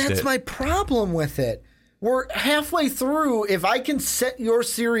hadn't finished it. And that's my problem with it. We're halfway through. If I can set your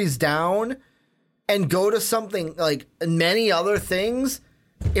series down and go to something like many other things,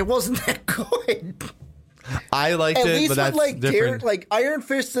 it wasn't that good. I liked At it, least but that's with different. like Iron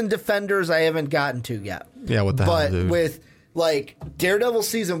Fist and Defenders, I haven't gotten to yet. Yeah, what the hell, dude? But with like Daredevil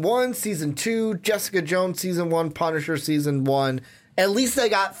season 1, season 2, Jessica Jones season 1, Punisher season 1. At least I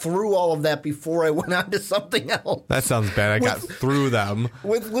got through all of that before I went on to something else. That sounds bad. I got through them.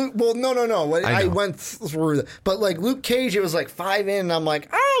 With Luke, well, no. I went through that. But like Luke Cage, it was like 5 in, and I'm like,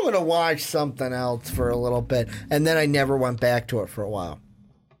 I'm going to watch something else for a little bit. And then I never went back to it for a while.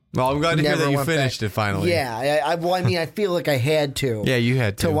 Well, I'm glad to hear that you finished it finally. Yeah, I feel like I had to. Yeah, you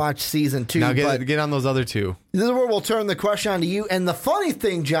had to watch season 2. Now get on those other 2. This is where we'll turn the question on to you. And the funny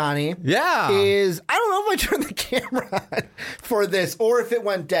thing, Johnny, is I don't know if I turned the camera on for this or if it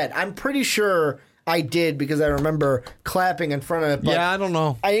went dead. I'm pretty sure I did because I remember clapping in front of it. But yeah, I don't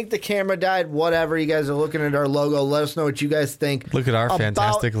know. I think the camera died. Whatever. You guys are looking at our logo. Let us know what you guys think. Look at our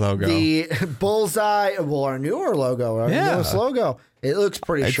fantastic logo. The bullseye. Well, our newer logo. Our newest logo. It looks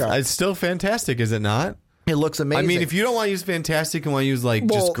pretty sharp. It's still fantastic, is it not? It looks amazing. I mean, if you don't want to use fantastic and want to use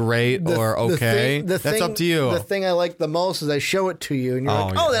just great or okay, that's up to you. The thing I like the most is I show it to you and you're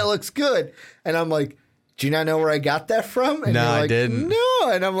like, oh, that looks good. And I'm like, do you not know where I got that from? And no, you're like, I didn't.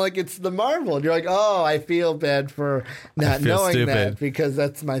 No. And I'm like, it's the Marvel. And you're like, oh, I feel bad for not knowing that because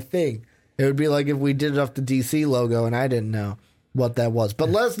that's my thing. It would be like if we did it off the DC logo and I didn't know what that was.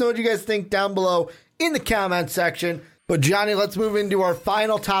 But let us know what you guys think down below in the comment section. But Johnny, let's move into our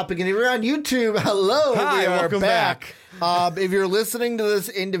final topic. And if you're on YouTube, hello, hi, welcome back. If you're listening to this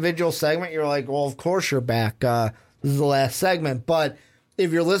individual segment, you're like, well, of course you're back. This is the last segment. But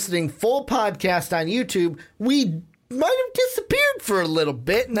if you're listening full podcast on YouTube, we might have disappeared for a little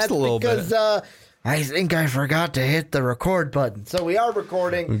bit. And that's because I think I forgot to hit the record button. So we are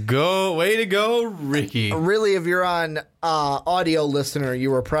recording. Way to go, Ricky. Really, if you're on audio listener, you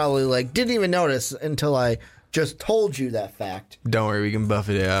were probably like, didn't even notice until I just told you that fact. Don't worry, we can buff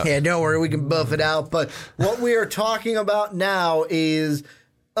it out. Yeah, don't worry, we can buff it out. But what we are talking about now is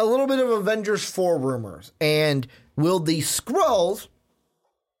a little bit of Avengers 4 rumors. And will the Skrulls,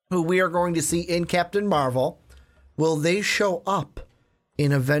 who we are going to see in Captain Marvel, will they show up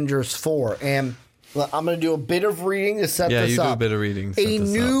in Avengers 4? And I'm going to do a bit of reading to set this up. Yeah, you do a bit of reading. A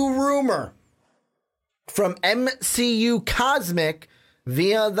new rumor from MCU Cosmic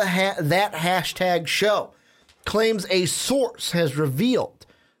via that hashtag show claims a source has revealed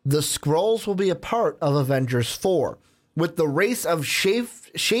the Skrulls will be a part of Avengers 4, with the race of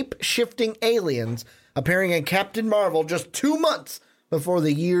shape-shifting aliens appearing in Captain Marvel just 2 months before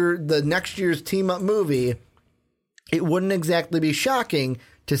the next year's team-up movie. It wouldn't exactly be shocking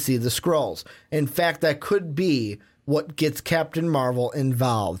to see the Skrulls. In fact, that could be what gets Captain Marvel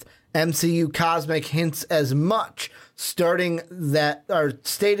involved. MCU Cosmic hints as much, stating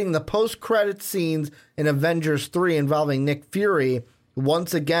the post-credit scenes in Avengers 3 involving Nick Fury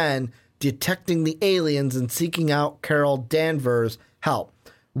once again detecting the aliens and seeking out Carol Danvers' help.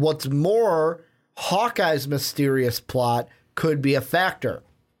 What's more, Hawkeye's mysterious plot could be a factor.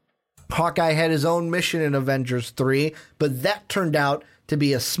 Hawkeye had his own mission in Avengers 3, but that turned out to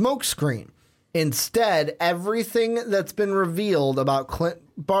be a smokescreen. Instead, everything that's been revealed about Clint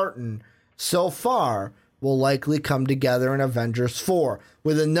Barton so far will likely come together in Avengers 4.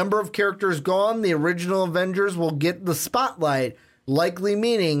 With a number of characters gone, the original Avengers will get the spotlight, likely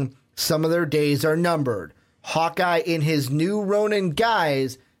meaning some of their days are numbered. Hawkeye, in his new Ronin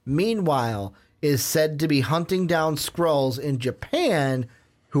guise, meanwhile, is said to be hunting down Skrulls in Japan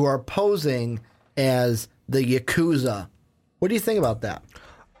who are posing as the Yakuza. What do you think about that?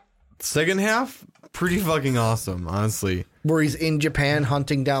 Second half, pretty fucking awesome, honestly. Where he's in Japan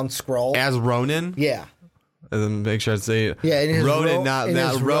hunting down Skrulls? As Ronin? Yeah. And then make sure I say it. Yeah, in his Ronin,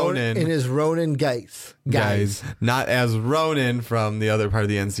 not Ronin. In his Ronin guise. Not as Ronin from the other part of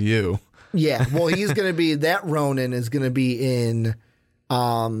the NCU. Yeah, well, he's going to be, that Ronin is going to be in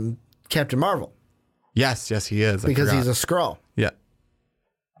Captain Marvel. Yes, he is. Because he's a Skrull. Yeah.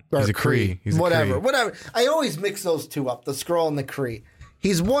 He's a Kree. He's whatever. I always mix those two up, the Skrull and the Kree.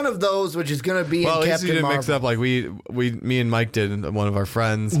 He's one of those, which is going to be in Captain Marvel. Well, at least you didn't mix up like me and Mike did, one of our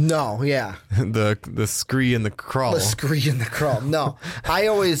friends. No, yeah. the Scree and the Krull. The Scree and the Krull. No, I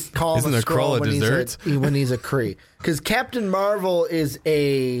always call him a Skrull when he's a Kree. Because Captain Marvel is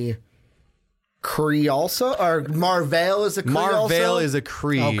a Kree also? Or Marvel is a Kree also? Marvel is a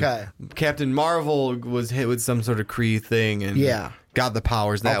Kree. Okay. Captain Marvel was hit with some sort of Kree thing and got the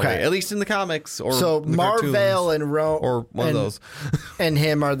powers that way. At least in the comics or so the Marvel cartoons, and or one of those. And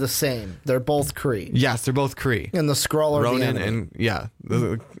him are the same. They're both Kree. Yes, they're both Kree. And the Skrull are Ronin the enemy.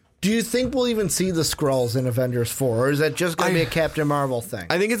 and Do you think we'll even see the Skrulls in Avengers 4? Or is that just going to be a Captain Marvel thing?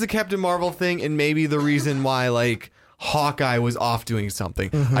 I think it's a Captain Marvel thing, and maybe the reason why Hawkeye was off doing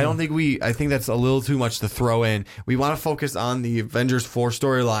something. Mm-hmm. I think that's a little too much to throw in. We want to focus on the Avengers 4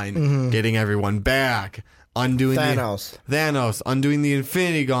 storyline, getting everyone back, undoing Thanos, undoing the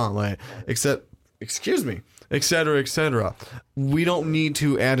Infinity Gauntlet, et cetera, et cetera. We don't need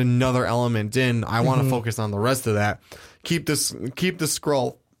to add another element in. I want to focus on the rest of that. Keep the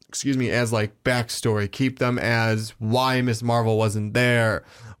Skrull, as backstory. Keep them as why Miss Marvel wasn't there,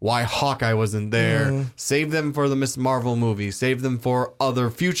 why Hawkeye wasn't there. Save them for the Miss Marvel movie. Save them for other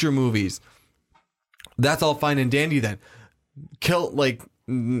future movies. That's all fine and dandy then.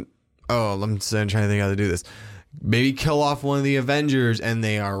 I'm trying to think how to do this. Maybe kill off one of the Avengers and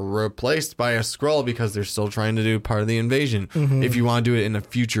they are replaced by a Skrull because they're still trying to do part of the invasion. If you want to do it in a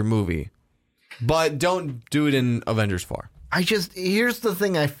future movie. But don't do it in Avengers 4. Here's the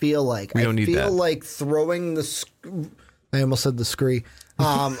thing I feel like. We don't need that. I feel like throwing I almost said the Scree.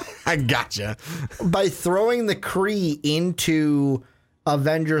 I gotcha. By throwing the Kree into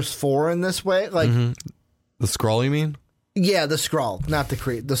Avengers 4 in this way, The Skrull, you mean? Yeah, the Skrull, not the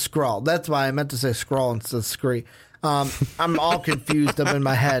Kree. The Skrull. That's why I meant to say Skrull instead of Scree. I'm all confused up in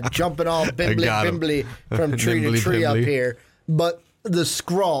my head, jumping all bimbly from tree to tree up here. But the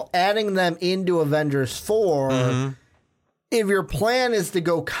Skrull, adding them into Avengers 4, if your plan is to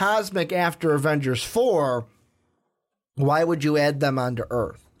go cosmic after Avengers 4, why would you add them onto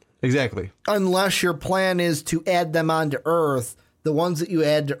Earth? Exactly. Unless your plan is to add them onto Earth, the ones that you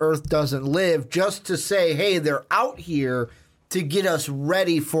add to Earth doesn't live, just to say, hey, they're out here to get us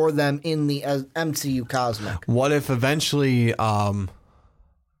ready for them in the MCU Cosmic. What if eventually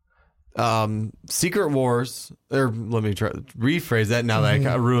Secret Wars, or let me rephrase that now that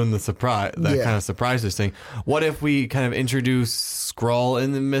I ruined the surprise, kind of surprises thing. What if we kind of introduce Skrull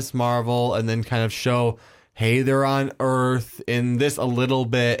in the Miss Marvel and then kind of show, hey, they're on Earth in this a little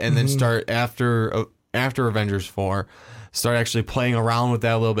bit, and then start after after Avengers 4, start actually playing around with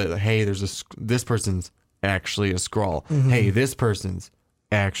that a little bit. Like, hey, this person's actually a Skrull. Hey, this person's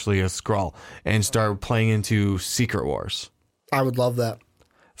actually a Skrull. And start playing into Secret Wars. I would love that.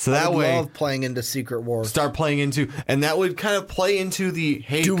 So that way, love playing into Secret Wars. Start playing into, and that would kind of play into the,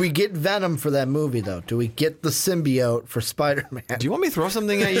 hey. Do we get Venom for that movie, though? Do we get the symbiote for Spider-Man? Do you want me to throw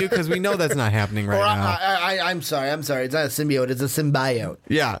something at you? Because we know that's not happening right now. I'm sorry. It's not a symbiote. It's a symbiote.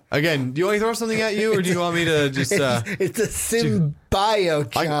 Yeah. Again, do you want me to throw something at you, or do you want me to just... it's a symbiote,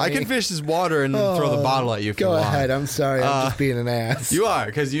 Johnny. I can fish this water and throw the bottle at you if you want. Go ahead. I'm sorry. I'm just being an ass. You are,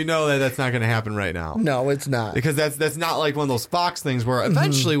 because you know that's not going to happen right now. No, it's not. Because that's not like one of those Fox things where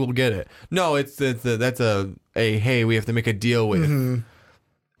eventually we'll get it. No, that's a hey, we have to make a deal with. And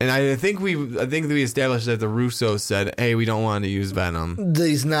I think we established that the Russos said, hey, we don't want to use Venom.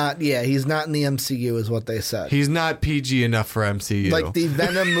 He's not in the MCU is what they said. He's not PG enough for MCU. Like the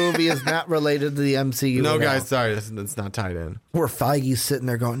Venom movie is not related to the MCU. No, guys, sorry, that's not tied in. Where Feige's sitting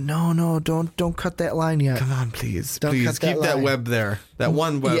there going, no, don't cut that line yet. Come on, please Don't keep cut that that line. web there. That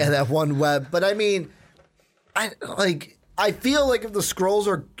one web. Yeah, that one web. But I mean, I feel like if the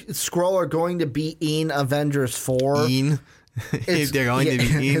Skrull are going to be in Avengers 4. If they're going to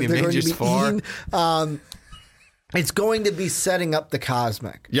be in Avengers 4. It's going to be setting up the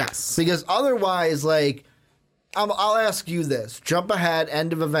cosmic. Yes. Because otherwise, like, I'll ask you this. Jump ahead,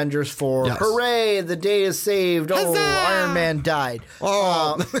 end of Avengers 4. Yes. Hooray, the day is saved. Huzzah! Oh, Iron Man died.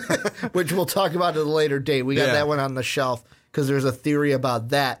 Which we'll talk about at a later date. We got that one on the shelf because there's a theory about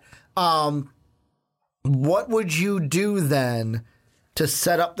that. What would you do then to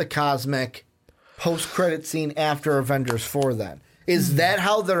set up the cosmic post-credit scene after Avengers 4 then? Is that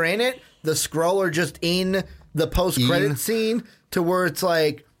how they're in it? The Skrull are just in the post-credit scene to where it's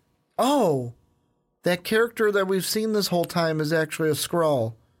like, oh, that character that we've seen this whole time is actually a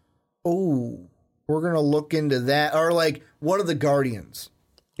Skrull. Oh, we're going to look into that. Or like one of the Guardians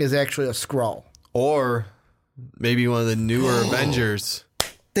is actually a Skrull. Or maybe one of the newer Avengers.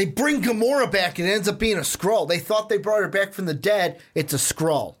 They bring Gamora back and it ends up being a Skrull. They thought they brought her back from the dead. It's a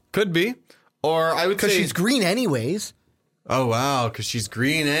Skrull. Could be. Or I would say... Because she's green anyways. Oh, wow, because she's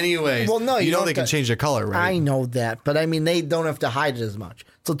green anyways. Well, no, you know they can change the color, right? I know that, but I mean, they don't have to hide it as much.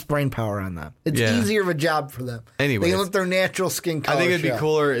 So it's brain power on them. It's easier of a job for them. Anyways. They can let their natural skin color I think it'd show. be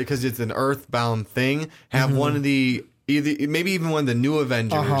cooler because it's an Earthbound thing. Have one of the... maybe even one of the new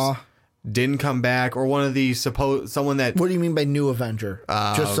Avengers didn't come back, or one of the someone that... What do you mean by new Avenger?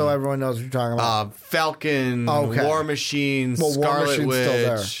 Just so everyone knows what you're talking about. Falcon, War Machine, Well, War Scarlet Machine's Witch. still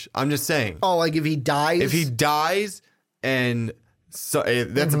there. I'm just saying. Oh, like if he dies? If he dies, and so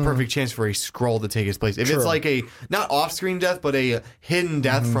that's a perfect chance for a Skrull to take his place. If True. it's like a not off-screen death, but a hidden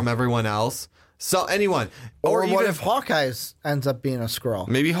death from everyone else. So anyone, Or even what if Hawkeye ends up being a Skrull?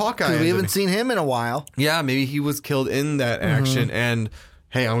 maybe Hawkeye? We ends haven't up- seen him in a while. Yeah, maybe he was killed in that action, and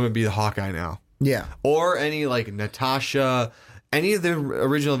hey, I'm going to be the Hawkeye now. Yeah. Or any like Natasha, any of the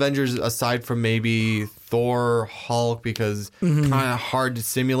original Avengers aside from maybe Thor, Hulk, because kind of hard to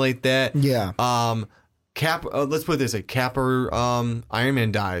simulate that. Yeah. Cap. Let's put it this way: Cap or Iron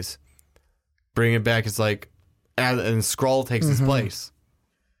Man dies. Bring it back. It's like, and Skrull takes his place.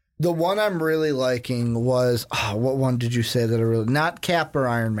 The one I'm really liking was what one did you say that I really not Cap or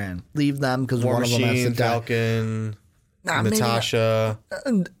Iron Man? Leave them because War one of them has to Machine, die. Falcon, Natasha.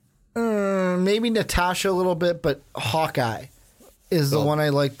 Maybe Natasha a little bit, but Hawkeye is the one I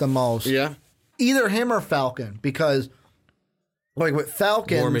like the most. Yeah. Either him or Falcon, because like with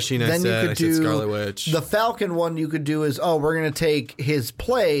Falcon, War Machine, then you could do Scarlet Witch. The Falcon one you could do is we're going to take his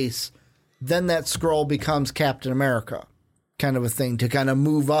place, then that Skrull becomes Captain America, kind of a thing to kind of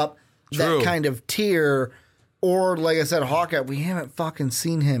move up that kind of tier. Or like I said, Hawkeye, we haven't fucking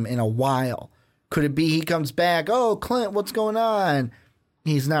seen him in a while. Could it be he comes back? Oh, Clint, what's going on?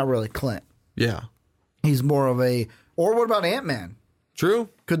 He's not really Clint. Yeah. He's more of a... Or what about Ant-Man? True.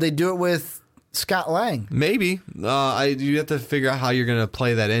 Could they do it with Scott Lang? Maybe. You have to figure out how you're going to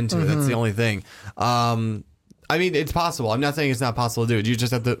play that into it. That's the only thing. I mean, it's possible. I'm not saying it's not possible to do it. You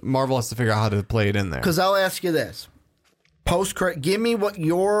just have to... Marvel has to figure out how to play it in there. Because I'll ask you this. Post-credit... Give me what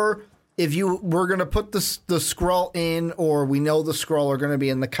your... If you were going to put the Skrull in, or we know the Skrull are going to be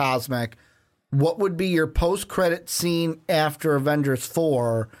in the Cosmic... What would be your post-credit scene after Avengers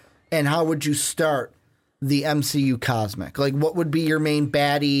 4, and how would you start the MCU Cosmic? Like, what would be your main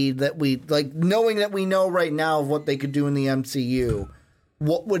baddie that we... Like, knowing that we know right now of what they could do in the MCU,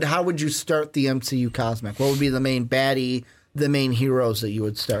 how would you start the MCU Cosmic? What would be the main baddie, the main heroes that you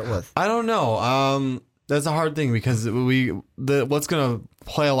would start with? I don't know. That's a hard thing because what's going to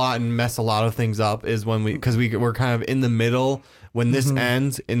play a lot and mess a lot of things up is when we're kind of in the middle when this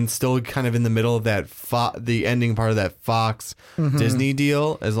ends and still kind of in the middle of that the ending part of that Fox Disney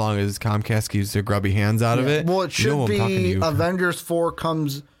deal, as long as Comcast keeps their grubby hands out of it. Well, it should be Avengers 4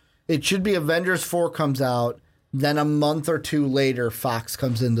 comes out, then a month or two later Fox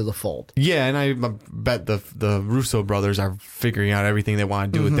comes into the fold. Yeah, and I bet the Russo brothers are figuring out everything they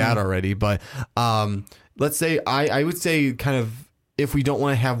want to do with that already. But let's say I would say kind of if we don't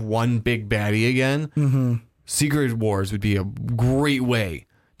want to have one big baddie again, Secret Wars would be a great way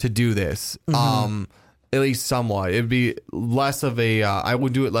to do this. At least somewhat. It'd be less of a I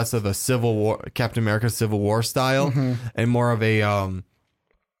would do it less of a Civil War, Captain America Civil War style, and more of a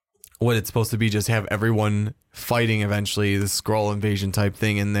what it's supposed to be, just have everyone fighting eventually, the Skrull invasion type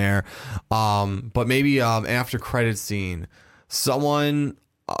thing in there. But maybe after credit scene, someone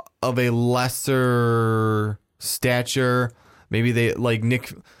of a lesser stature, maybe they like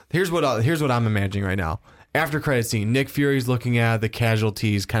Nick. Here's what I'm imagining right now. After credit scene, Nick Fury's looking at the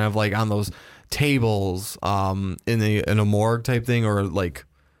casualties, kind of like on those tables, in a morgue type thing, or like.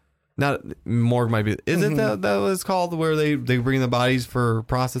 Not morgue might be. Isn't that what it's called? Where they bring the bodies for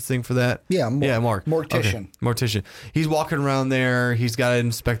processing for that? Yeah, morgue. Mortician. Okay. Mortician. He's walking around there. He's got to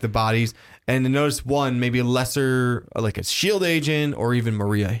inspect the bodies. And notice one, maybe a lesser, like a SHIELD agent or even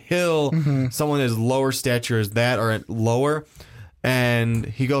Maria Hill, someone as lower stature as that or lower. And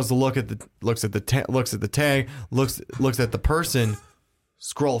he goes to looks at the tag, looks at the person,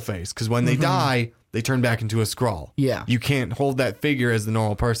 Skrull face. Because when they die, they turn back into a Skrull. Yeah. You can't hold that figure as the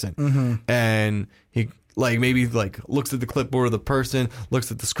normal person. And he maybe looks at the clipboard of the person, looks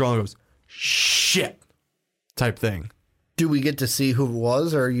at the Skrull and goes, shit, type thing. Do we get to see who it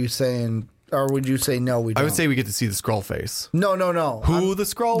was, or are you saying, or would you say no, we don't? I would say we get to see the Skrull face. No. Who the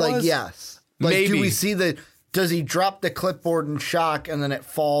Skrull was? Yes. Maybe. Do we see does he drop the clipboard in shock and then it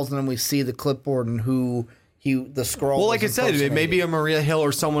falls and then we see the clipboard and who the Skrull. Well, like I said, it may be a Maria Hill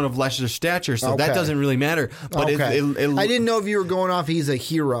or someone of lesser stature, so that doesn't really matter. But I didn't know if you were going off. He's a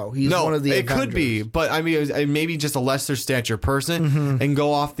hero. He's one of the Avengers. Could be, but I mean, maybe just a lesser stature person, and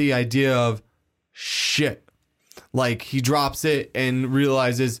go off the idea of shit. Like he drops it and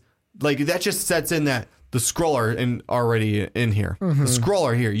realizes, like that just sets in that the Skrull are already in here. The Skrull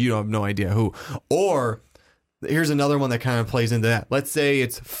are here. You have no idea who. Or here's another one that kind of plays into that. Let's say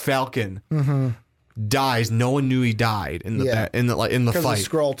it's Falcon. Dies. No one knew he died in the fight. Because the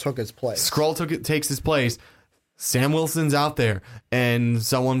Skrull took his place. Takes his place. Sam Wilson's out there, and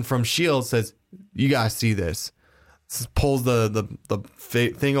someone from SHIELD says, "You guys see this?" Pulls the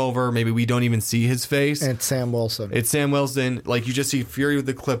thing over. Maybe we don't even see his face. And it's Sam Wilson. Like you just see Fury with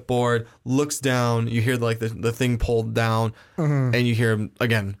the clipboard. Looks down. You hear like the thing pulled down, and you hear him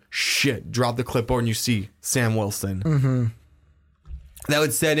again. Shit! Drop the clipboard, and you see Sam Wilson. That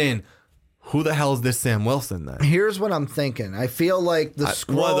would set in. Who the hell is this Sam Wilson then? Here's what I'm thinking. I feel like the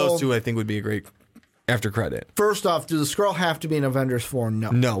Skrull... One of those two I think would be a great after credit. First off, do the Skrull have to be in Avengers 4? No.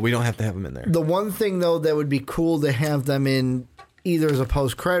 No, we don't have to have them in there. The one thing, though, that would be cool to have them in either as a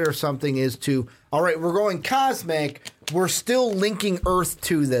post-credit or something is to, all right, we're going cosmic, we're still linking Earth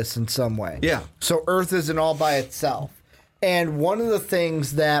to this in some way. Yeah. So Earth isn't all by itself. And one of the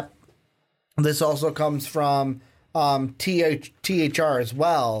things that this also comes from... THR as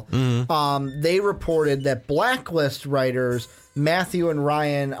well. They reported that Blacklist writers Matthew and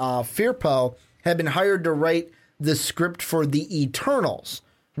Ryan Firpo had been hired to write the script for the Eternals,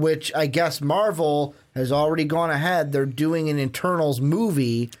 which I guess Marvel has already gone ahead. They're doing an Eternals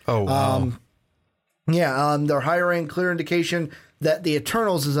movie. Oh, wow. They're hiring. Clear indication that the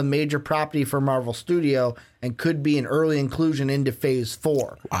Eternals is a major property for Marvel Studio and could be an early inclusion into Phase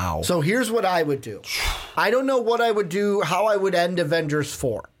 4. Wow. So here's what I would do. I don't know what I would do, how I would end Avengers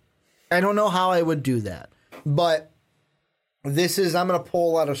 4. I don't know how I would do that. But I'm going to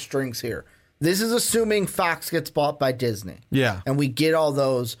pull a lot of strings here. This is assuming Fox gets bought by Disney. Yeah. And we get all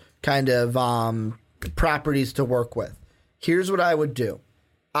those kind of properties to work with. Here's what I would do.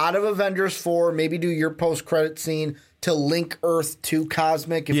 Out of Avengers 4, maybe do your post-credit scene to link Earth to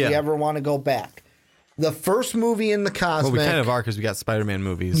Cosmic if we ever want to go back. The first movie in the Cosmic... Well, we kind of are because we got Spider-Man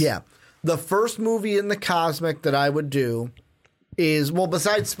movies. Yeah. The first movie in the Cosmic that I would do is... Well,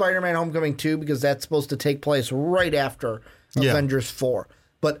 besides Spider-Man Homecoming 2, because that's supposed to take place right after Avengers 4.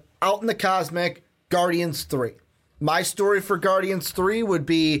 But out in the Cosmic, Guardians 3. My story for Guardians 3 would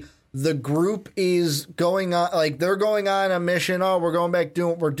be... The group is going on, like they're going on a mission. Oh, we're going back doing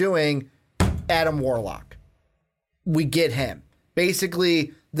what we're doing. Adam Warlock. We get him.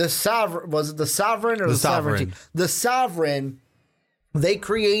 Basically, the Sovereign, was it the Sovereign or the Sovereignty? The Sovereign, they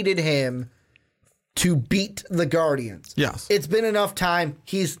created him to beat the Guardians. Yes. It's been enough time.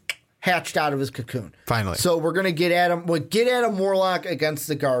 He's hatched out of his cocoon. Finally. So we're going to get Adam Warlock against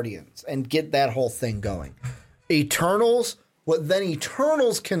the Guardians and get that whole thing going. Eternals, what then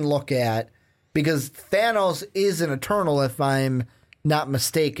Eternals can look at, because Thanos is an Eternal, if I'm not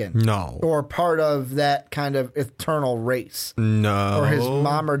mistaken. No. Or part of that kind of Eternal race. No. Or his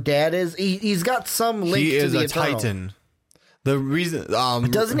mom or dad is. He's got some link He to is the a Eternal. Titan. The reason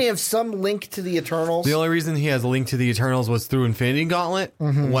Doesn't he have some link to the Eternals? the only reason he has a link to the Eternals was through Infinity Gauntlet.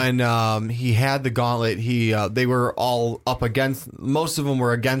 When he had the gauntlet, they were all up against. Most of them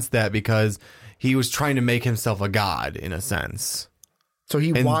were against that because he was trying to make himself a god in a sense. So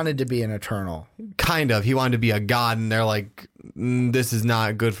he wanted to be an Eternal. Kind of. He wanted to be a god, and they're like, "This is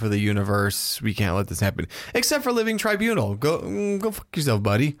not good for the universe. We can't let this happen." Except for Living Tribunal. Go fuck yourself,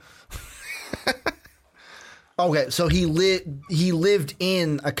 buddy. Okay, so he lived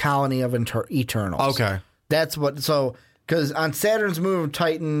in a colony of Eternals. Okay. That's what. So because on Saturn's moon of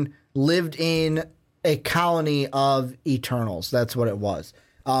Titan lived in a colony of Eternals. That's what it was.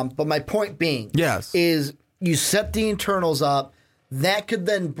 But my point being, Yes. is you set the Eternals up. That could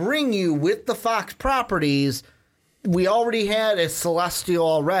then bring you with the Fox properties. We already had a Celestial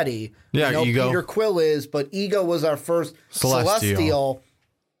already. Yeah, we know Ego. Peter Quill is, but Ego was our first Celestial.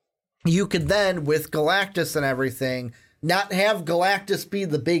 You could then, with Galactus and everything, not have Galactus be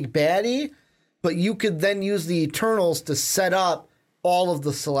the big baddie, but you could then use the Eternals to set up all of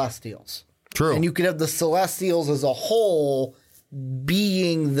the Celestials. True. And you could have the Celestials as a whole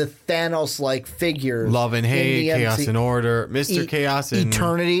being the Thanos-like figures. Love and Hate, Chaos and Order, Mr. Chaos and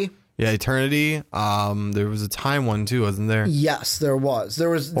Eternity. Yeah, Eternity. There was a time one too, wasn't there? Yes, there was.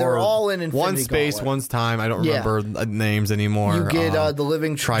 They're all in Infinity One space, Gauntlet. one's time. I don't remember names anymore. You get the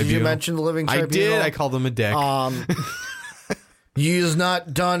Living Tribunal. Did you mention the Living Tribunal? I did. I called them a dick. You've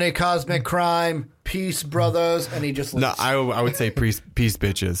not done a cosmic crime. Peace, brothers. And he just leaves. No, I would say peace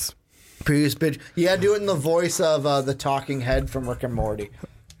bitches. Peace, bitch. Yeah, do it in the voice of the talking head from Rick and Morty.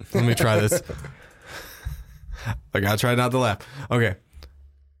 Let me try this. I gotta try not to laugh. Okay.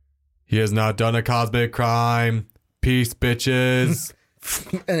 He has not done a cosmic crime. Peace, bitches.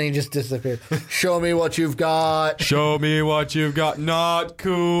 And he just disappeared. Show me what you've got. Show me what you've got. Not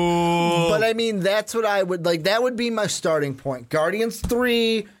cool. But I mean, that's what I would like. That would be my starting point. Guardians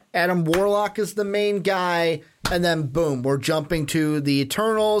 3, Adam Warlock is the main guy. And then, boom, we're jumping to the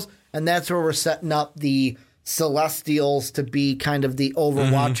Eternals. And that's where we're setting up the Celestials to be kind of the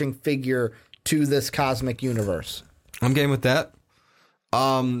overwatching figure to this cosmic universe. I'm game with that.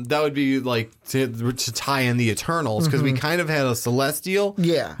 That would be like to tie in the Eternals, because we kind of had a Celestial,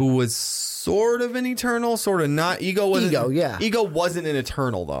 who was sort of an Eternal, sort of not. Ego wasn't an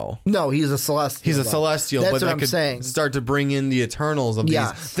Eternal though. No, he's a Celestial. He's a Celestial, That's but what that I'm could saying. start to bring in the Eternals of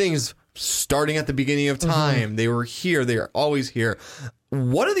these things, starting at the beginning of time. They were here. They are always here.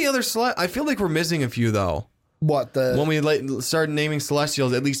 What are the other I feel like we're missing a few though. What when we started naming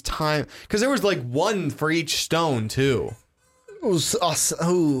Celestials, at least time, because there was like one for each stone too.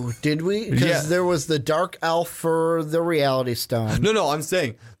 Who did we? Because there was the Dark Elf for the Reality Stone. No, I'm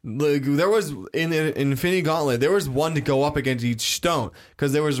saying like, there was in Infinity Gauntlet, there was one to go up against each stone,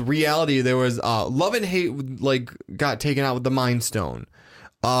 because there was Reality, there was Love and Hate, like got taken out with the Mind Stone.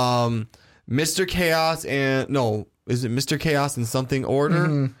 Mr. Chaos is it Mr. Chaos and something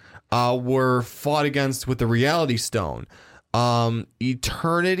Order were fought against with the Reality Stone.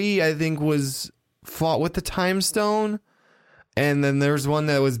 Eternity, I think, was fought with the Time Stone. And then there's one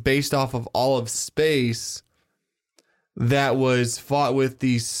that was based off of all of space that was fought with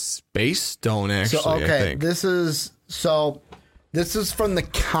the Space Stone, actually. So, okay, I think. This is from the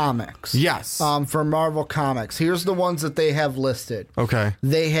comics. Yes. From Marvel Comics. Here's the ones that they have listed. Okay.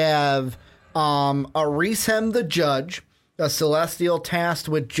 They have Arishem the Judge, a Celestial tasked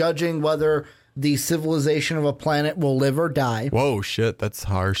with judging whether the civilization of a planet will live or die. Whoa, shit, that's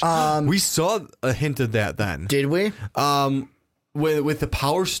harsh. We saw a hint of that then. Did we? With the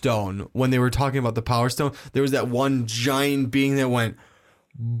Power Stone, when they were talking about the Power Stone, there was that one giant being that went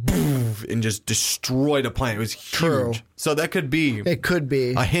boof and just destroyed a planet. It was huge. True. So that could be. It could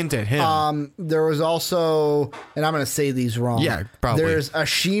be a hint at him. There was also, and I'm going to say these wrong. Yeah, probably. There's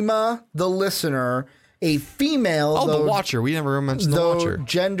Ashima, the Listener, a female. Oh, the Watcher. We never mentioned the Watcher.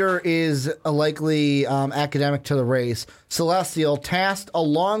 Gender is likely academic to the race. Celestial, tasked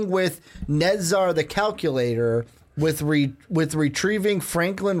along with Nedzar the Calculator with retrieving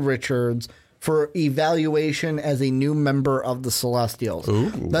Franklin Richards for evaluation as a new member of the Celestials. Ooh.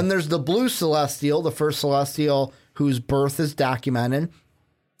 Then there's the Blue Celestial, the first Celestial whose birth is documented.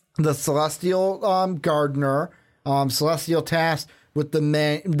 The Celestial Gardener, Celestial tasked with the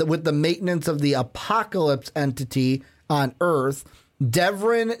maintenance of the Apocalypse entity on Earth.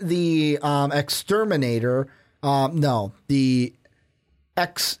 Devrin, the exterminator. The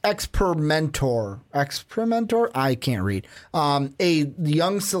Experimentor? I can't read. A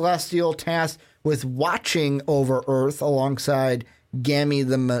young celestial tasked with watching over Earth alongside Gamliel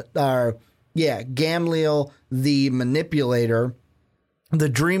the Manipulator. The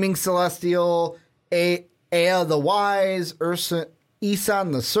Dreaming Celestial, Ea the Wise,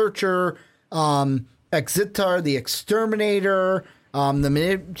 Isan the Searcher, Exitar the Exterminator, the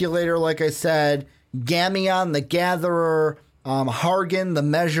Manipulator, like I said, Gamion the Gatherer, Hargan the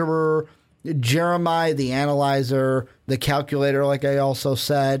Measurer, Jeremiah the Analyzer, the Calculator, like I also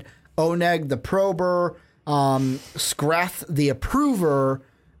said, Oneg the Prober, Scrath the Approver,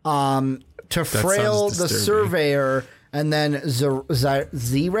 Tefrail the Surveyor, and then Zyran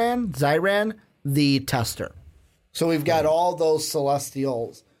the Tester. So we've got all those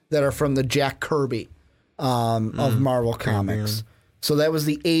Celestials that are from the Jack Kirby of Marvel Comics. So that was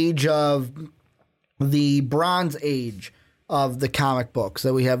the Bronze Age of the comic books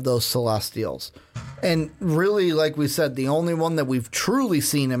that we have those Celestials. And really, like we said, the only one that we've truly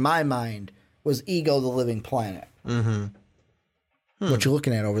seen in my mind was Ego the Living Planet. What you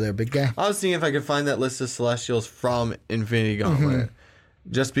looking at over there, big guy? I was seeing if I could find that list of Celestials from Infinity Gauntlet.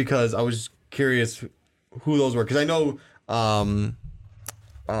 Just because I was curious who those were. Because I know, I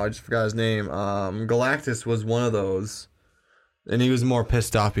just forgot his name. Galactus was one of those. And he was more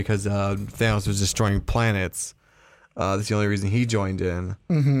pissed off because Thanos was destroying planets. That's the only reason he joined in.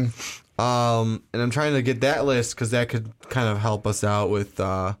 And I'm trying to get that list because that could kind of help us out with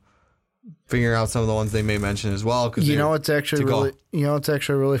figuring out some of the ones they may mention as well. You know what's actually really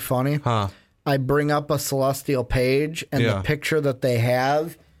funny? I bring up a Celestial page, and the picture that they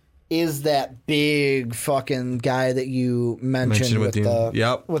have is that big fucking guy that you mentioned with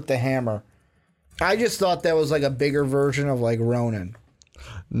the hammer. I just thought that was like a bigger version of like Ronan.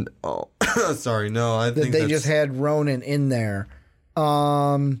 Oh, sorry, no. I think they just had Ronan in there.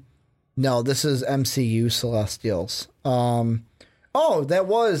 No, this is MCU Celestials. That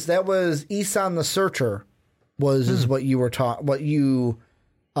was Isan the Searcher. Is what you were what you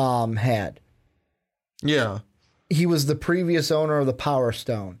had. Yeah, he was the previous owner of the Power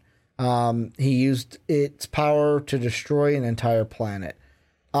Stone. He used its power to destroy an entire planet.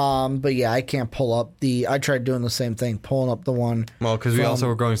 But yeah, I can't pull up I tried doing the same thing, pulling up the one. Well, because we also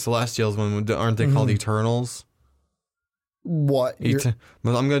were going Celestials aren't they called Eternals? What? I'm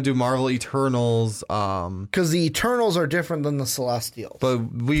going to do Marvel Eternals. Because the Eternals are different than the Celestials. But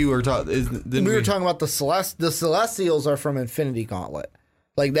we were talking about the Celestials are from Infinity Gauntlet.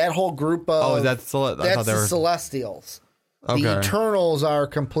 Like that whole group of... that's the Celestials. Okay. The Eternals are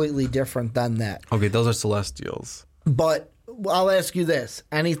completely different than that. Okay, those are Celestials. But I'll ask you this.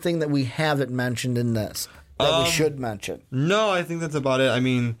 Anything that we haven't mentioned in this that we should mention? No, I think that's about it. I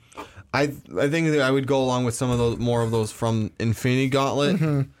mean, I think that I would go along with some of those, more of those from Infinity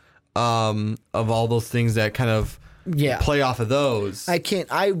Gauntlet, of all those things that kind of play off of those.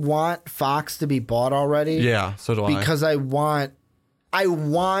 I want Fox to be bought already. Yeah, so do I. Because I want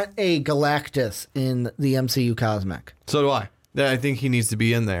a Galactus in the MCU Cosmic. So do I. I think he needs to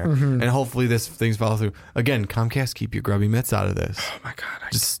be in there. And hopefully this thing's follow through. Again, Comcast, keep your grubby mitts out of this. Oh, my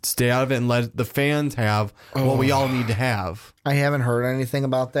God. Just stay out of it and let the fans have what we all need to have. I haven't heard anything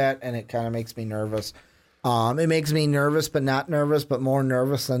about that, and it kind of makes me nervous. It makes me nervous, but not nervous, but more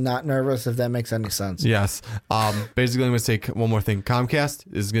nervous than not nervous, if that makes any sense. Yes. Basically, I'm going to say one more thing. Comcast,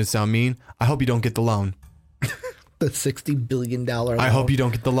 this is going to sound mean. I hope you don't get the loan. The $60 billion loan. I hope you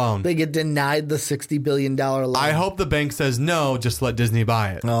don't get the loan. They get denied the $60 billion loan. I hope the bank says no, just let Disney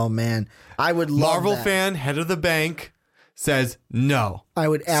buy it. Oh, man. I would love Marvel that. fan, head of the bank, says no.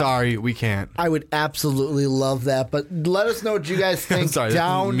 Sorry, we can't. I would absolutely love that. But let us know what you guys think sorry,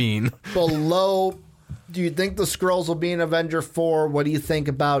 down mean. below. Do you think the Skrulls will be in Avenger 4? What do you think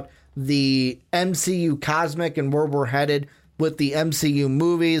about the MCU Cosmic and where we're headed with the MCU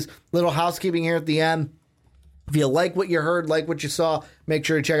movies? Little housekeeping here at the end. If you like what you heard, like what you saw, make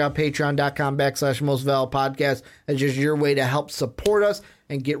sure to check out patreon.com/mostvaluablepodcast. It's just your way to help support us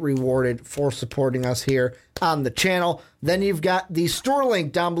and get rewarded for supporting us here on the channel. Then you've got the store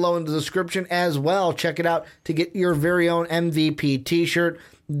link down below in the description as well. Check it out to get your very own MVP t-shirt.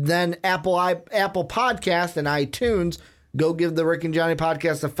 Then Apple Podcast and iTunes. Go give the Rick and Johnny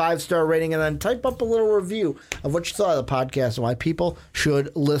podcast a 5-star rating and then type up a little review of what you thought of the podcast and why people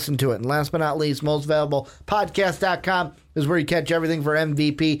should listen to it. And last but not least, mostvaluablepodcast.com is where you catch everything for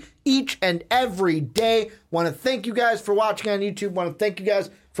MVP each and every day. Want to thank you guys for watching on YouTube. Want to thank you guys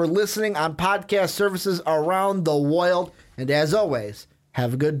for listening on podcast services around the world. And as always,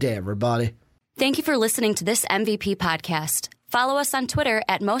 have a good day, everybody. Thank you for listening to this MVP podcast. Follow us on Twitter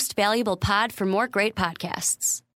at Most Valuable Pod for more great podcasts.